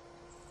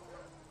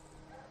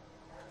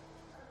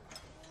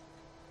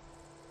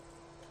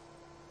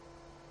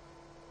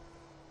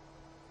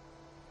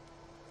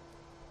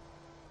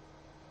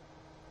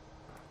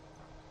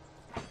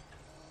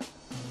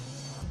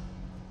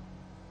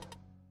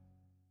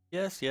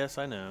 Yes, yes,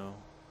 I know.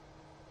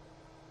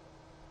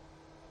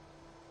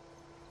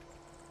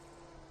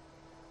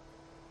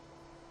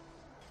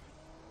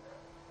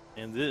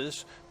 And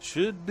this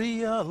should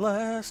be our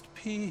last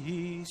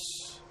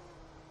piece.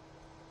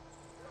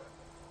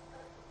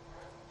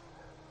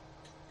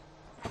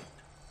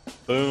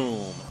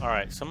 Boom. All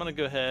right, so I'm going to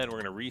go ahead and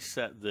we're going to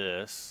reset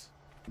this.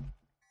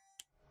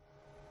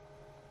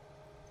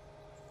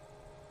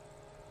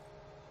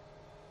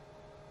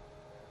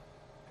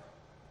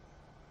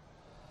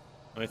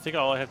 And I think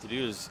all I have to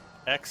do is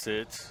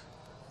exit.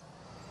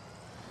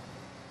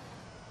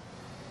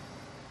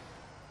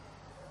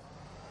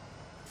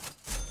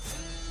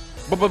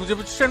 All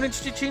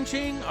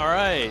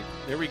right,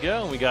 there we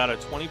go. We got a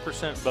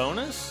 20%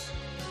 bonus,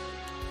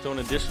 so an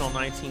additional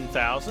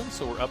 19,000.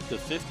 So we're up to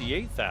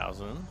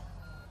 58,000.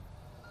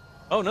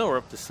 Oh no, we're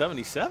up to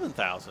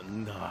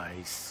 77,000.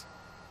 Nice.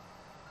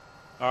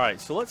 All right,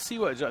 so let's see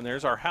what. And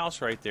there's our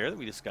house right there that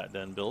we just got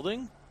done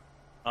building.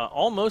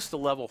 Almost to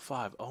level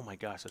 5. Oh my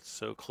gosh, that's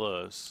so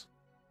close.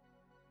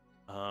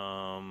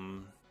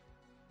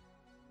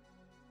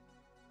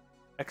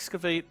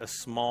 Excavate a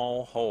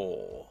small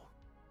hole.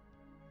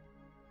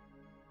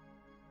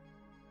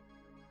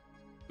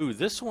 Ooh,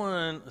 this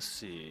one, let's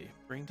see.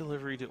 Bring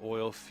delivery to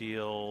oil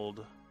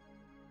field.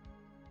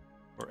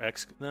 Or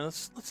no,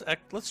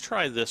 let's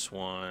try this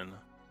one.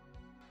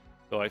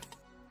 So I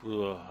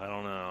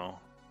don't know.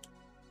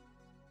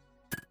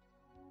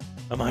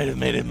 I might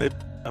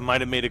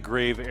have made a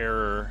grave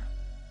error.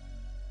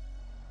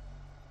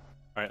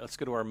 All right, let's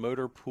go to our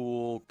motor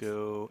pool.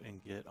 Go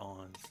and get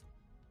on.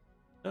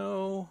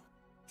 No.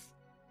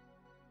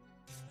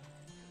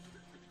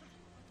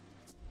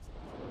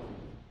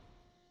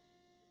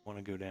 Want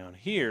to go down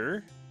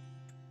here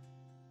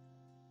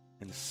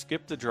and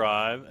skip the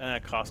drive, and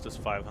that cost us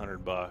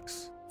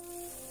 $500.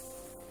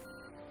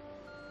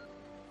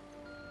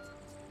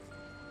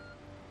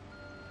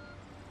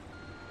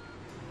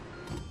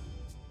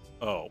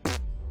 Oh.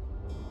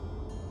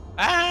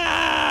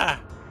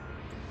 Ah!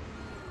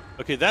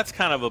 Okay, that's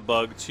kind of a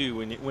bug too.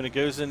 When it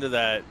goes into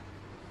that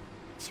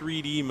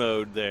 3D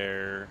mode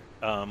there,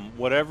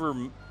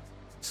 whatever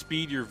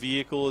speed your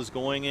vehicle is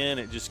going in,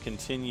 it just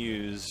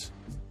continues.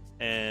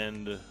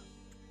 And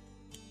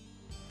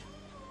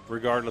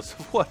regardless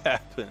of what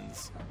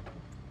happens.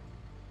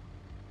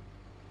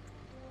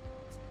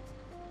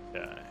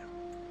 Okay.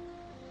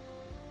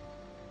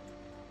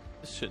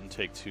 This shouldn't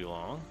take too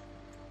long.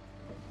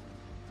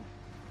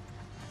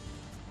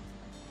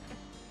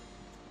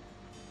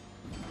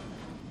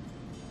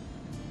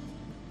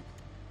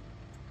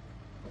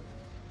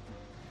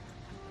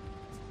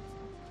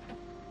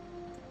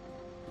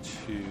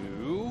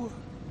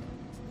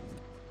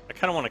 I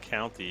kind of want to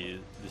count the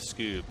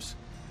scoops.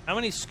 How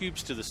many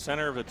scoops to the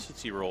center of a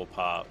Tootsie Roll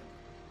pop?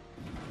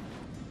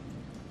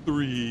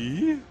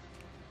 3.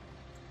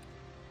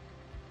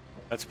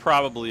 That's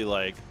probably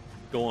like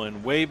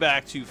going way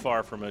back too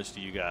far for most of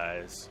you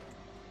guys.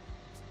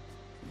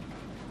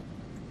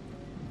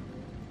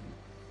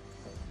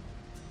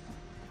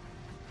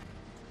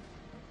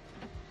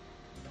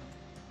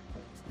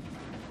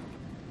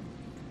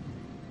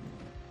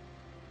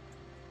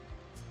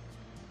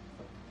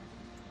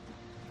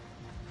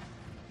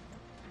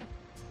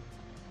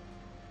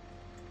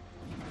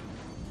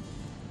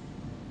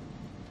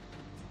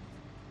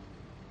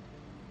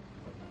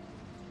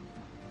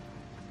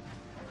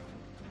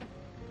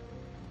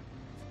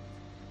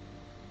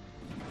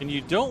 And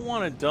you don't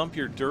want to dump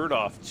your dirt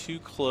off too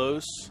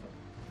close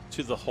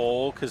to the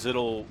hole, because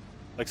it'll,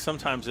 like,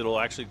 sometimes it'll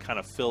actually kind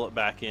of fill it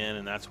back in,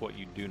 and that's what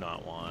you do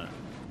not want.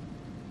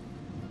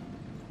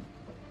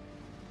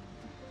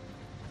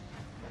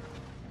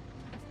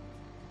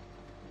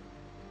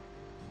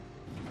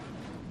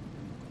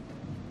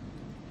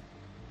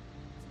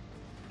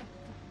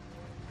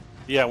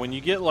 Yeah, when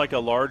you get like a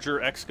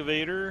larger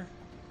excavator,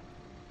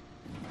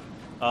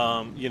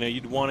 you know,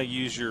 you'd want to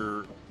use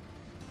your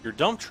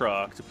dump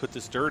truck to put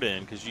this dirt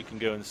in, because you can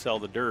go and sell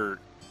the dirt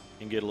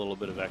and get a little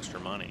bit of extra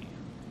money.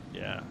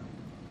 Yeah.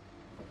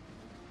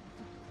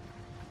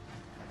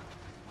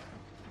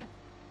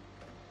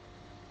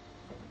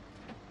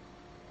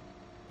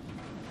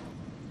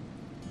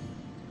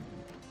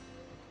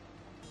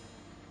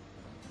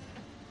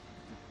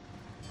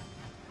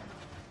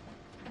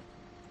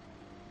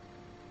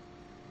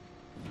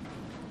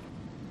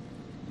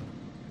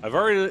 I've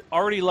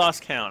already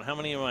lost count. How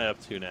many am I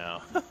up to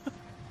now?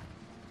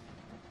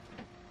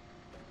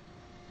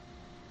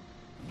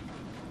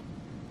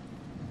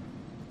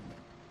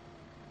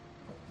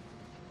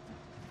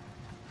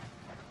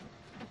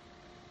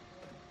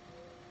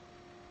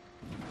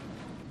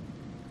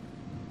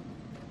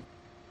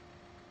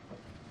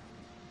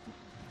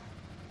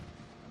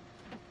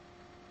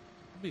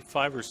 Be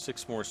 5 or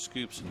 6 more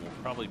scoops and we'll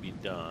probably be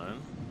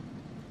done.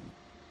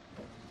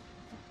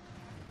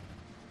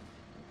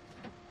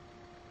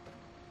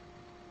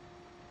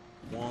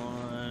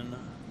 One.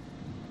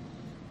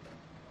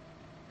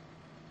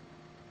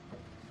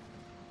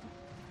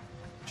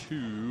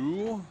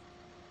 2.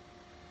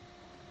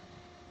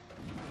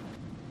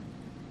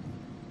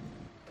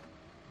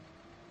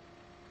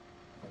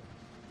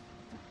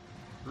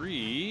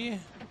 3.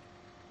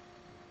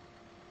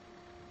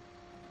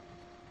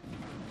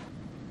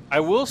 I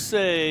will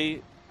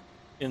say,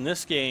 in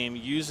this game,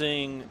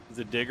 using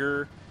the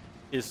digger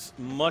is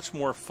much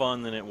more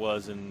fun than it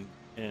was in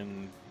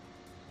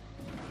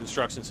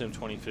Construction Sim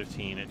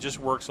 2015. It just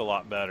works a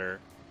lot better.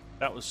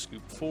 That was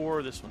scoop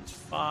 4. This one's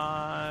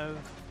 5.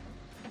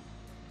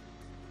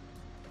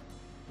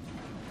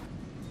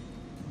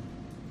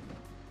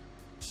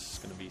 This is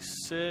going to be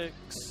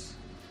 6.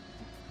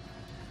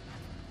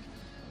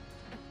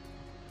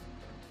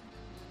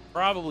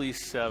 Probably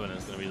 7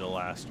 is going to be the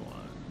last one.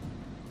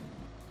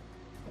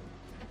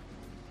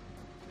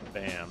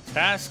 Bam.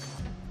 Task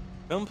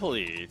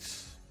complete.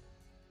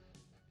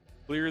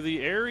 Clear the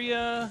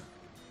area.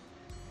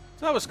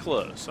 So that was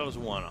close. That was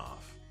 1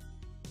 off.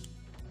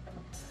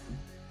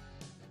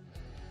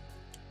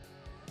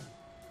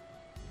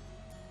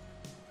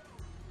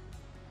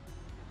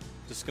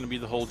 This going to be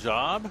the whole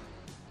job?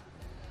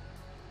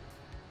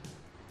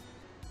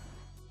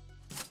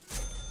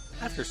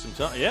 After some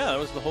time. Yeah, that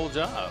was the whole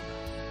job.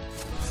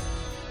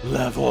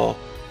 Level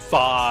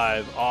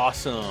 5.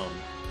 Awesome.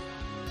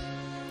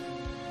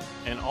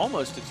 And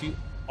almost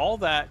all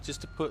that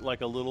just to put like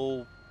a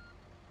little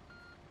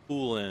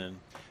pool in.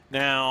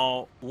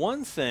 Now,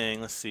 one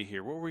thing, let's see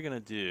here. What are we going to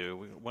do?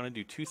 We want to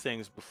do 2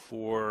 things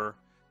before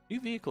new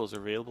vehicles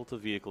are available to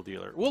vehicle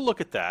dealer. We'll look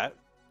at that.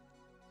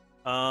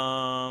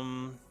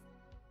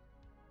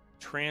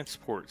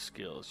 Transport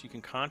skills. You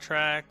can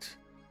contract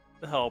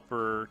the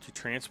helper to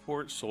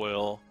transport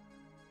soil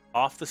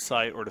off the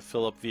site or to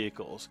fill up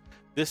vehicles.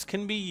 This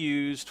can be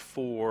used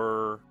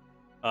for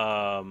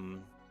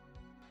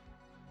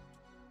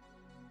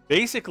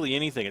basically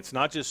anything. It's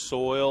not just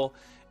soil,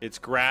 it's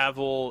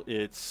gravel,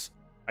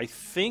 I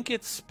think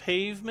it's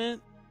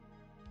pavement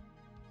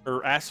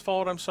or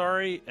asphalt, I'm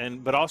sorry,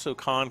 but also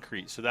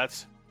concrete. So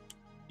that's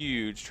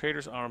huge.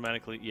 Traders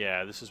automatically,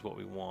 yeah, this is what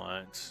we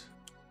want.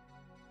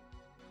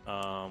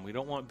 We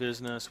don't want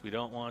business, we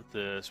don't want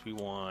this, we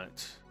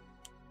want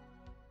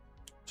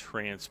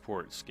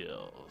transport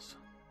skills.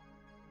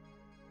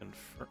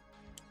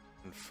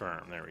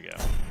 Confirm, there we go.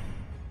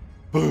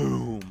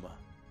 Boom.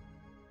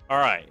 All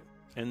right.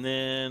 And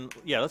then,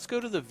 yeah, let's go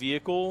to the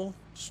vehicle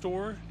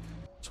store.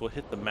 So we'll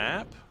hit the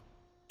map.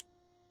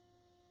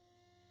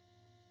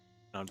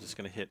 I'm just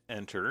going to hit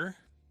enter.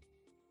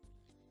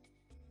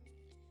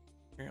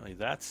 Apparently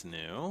that's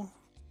new.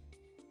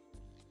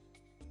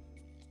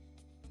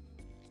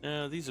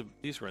 No, these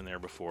were in there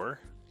before.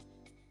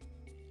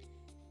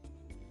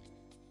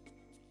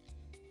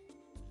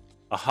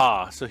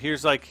 Aha, so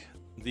here's like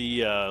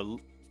the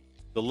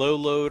low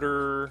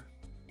loader,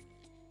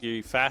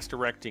 the fast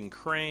erecting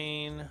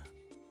crane,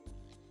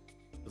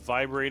 the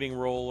vibrating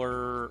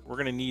roller.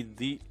 We're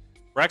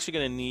actually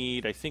going to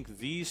need, I think,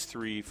 these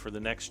 3 for the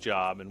next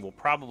job, and we'll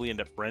probably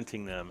end up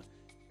renting them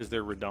because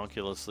they're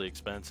redonkulously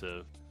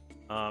expensive.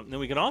 Then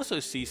we can also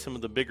see some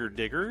of the bigger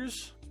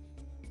diggers.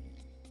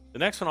 The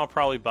next one I'll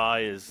probably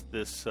buy is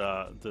this,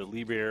 the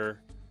Liebherr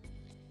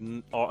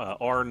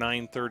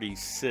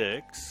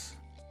R936.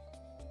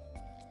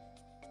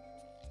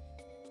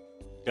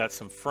 Got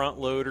some front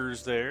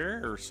loaders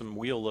there, or some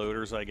wheel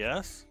loaders, I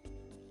guess.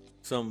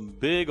 Some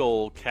big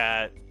old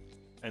cat,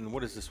 and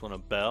what is this one, a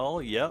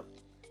Bell? Yep.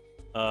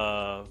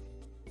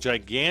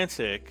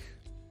 Gigantic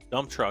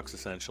dump trucks,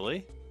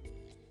 essentially.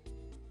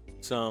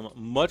 Some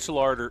much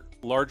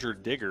larger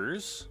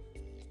diggers.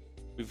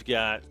 We've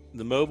got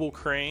the mobile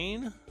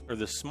crane, or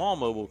the small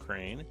mobile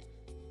crane.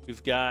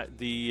 We've got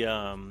the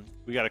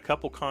we got a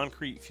couple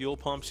concrete fuel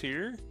pumps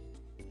here,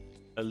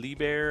 a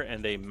Liebherr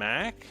and a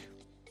Mack,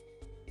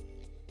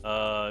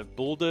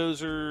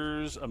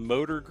 bulldozers, a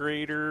motor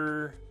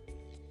grader.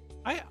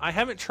 I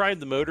haven't tried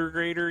the motor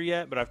grader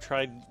yet, but I've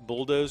tried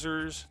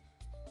bulldozers.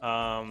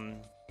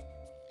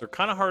 They're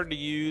kind of hard to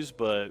use,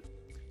 but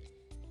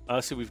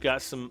so we've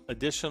got some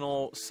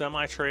additional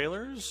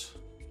semi-trailers.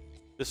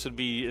 This would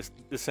be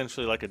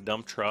essentially like a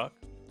dump truck.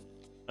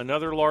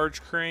 Another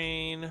large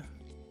crane,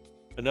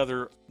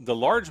 the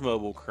large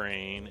mobile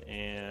crane,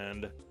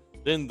 and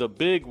then the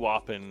big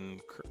whopping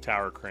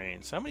tower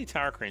crane. So how many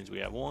tower cranes do we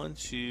have? 1,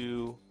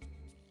 2.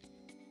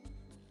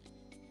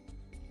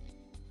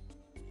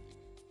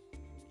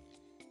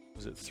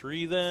 Was it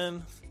 3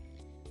 then?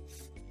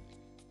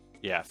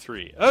 Yeah,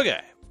 3.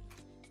 Okay.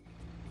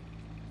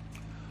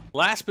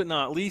 Last but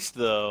not least,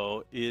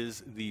 though,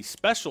 is the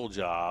special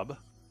job,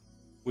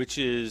 which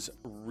is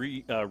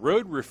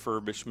road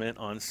refurbishment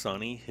on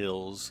Sunny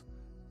Hills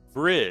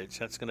Bridge.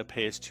 That's going to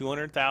pay us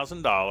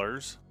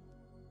 $200,000.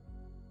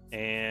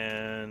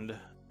 And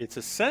it's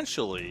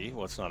essentially,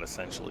 well, it's not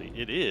essentially,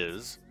 it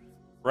is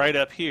right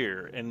up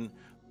here. And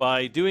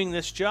by doing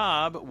this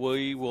job,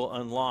 we will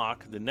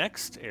unlock the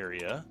next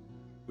area,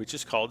 which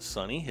is called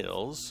Sunny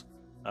Hills,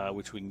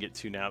 which we can get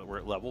to now that we're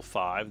at level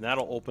 5. And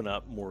that'll open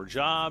up more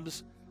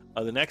jobs.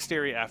 The next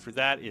area after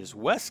that is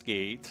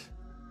Westgate.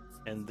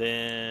 And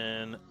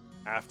then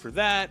after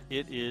that,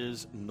 it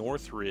is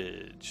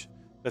Northridge.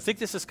 I think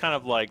this is kind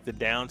of like the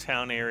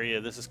downtown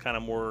area. This is kind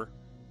of more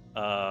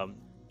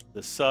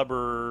the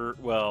suburb,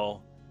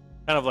 well,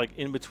 kind of like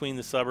in between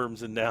the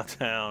suburbs and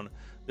downtown.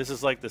 This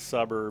is like the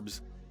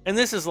suburbs. And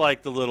this is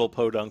like the little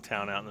podunk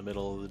town out in the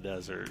middle of the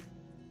desert.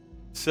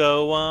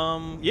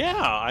 So, yeah,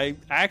 I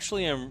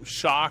actually am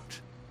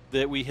shocked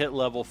that we hit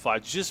level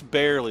 5. Just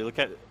barely. Look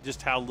at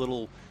just how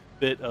little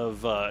bit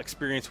of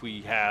experience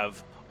we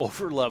have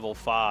over level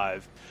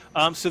 5.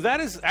 So that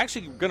is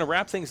actually going to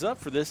wrap things up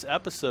for this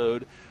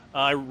episode.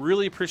 I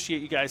really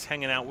appreciate you guys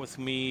hanging out with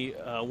me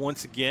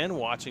once again,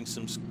 watching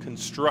some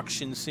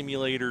Construction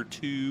Simulator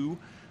 2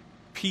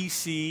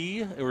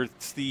 PC, or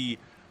it's the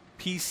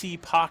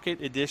PC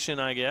Pocket Edition,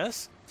 I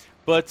guess.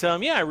 But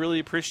yeah, I really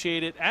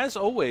appreciate it. As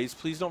always,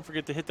 please don't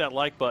forget to hit that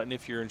like button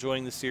if you're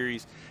enjoying the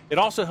series. It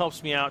also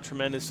helps me out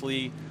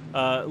tremendously.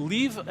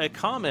 Leave a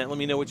comment. Let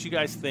me know what you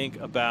guys think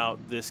about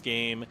this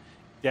game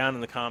down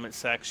in the comment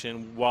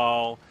section.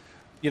 While,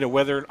 you know,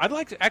 whether I'd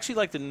actually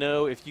like to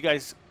know if you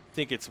guys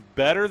think it's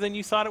better than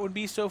you thought it would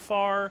be so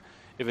far,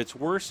 if it's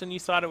worse than you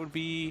thought it would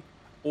be,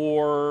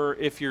 or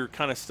if you're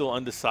kind of still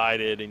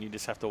undecided and you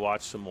just have to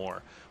watch some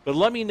more. But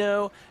let me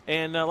know.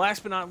 And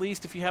last but not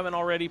least, if you haven't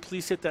already,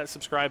 please hit that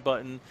subscribe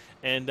button,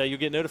 and you'll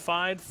get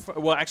notified.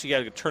 Well, actually, you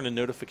got to turn the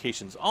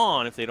notifications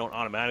on if they don't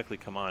automatically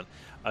come on.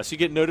 So you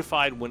get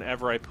notified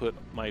whenever I put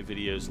my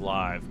videos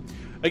live.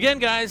 Again,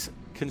 guys,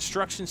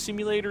 Construction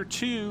Simulator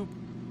 2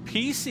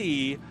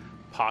 PC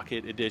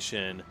Pocket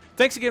Edition.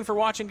 Thanks again for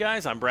watching,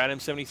 guys. I'm Brad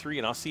M73,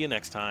 and I'll see you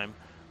next time.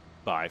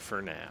 Bye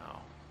for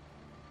now.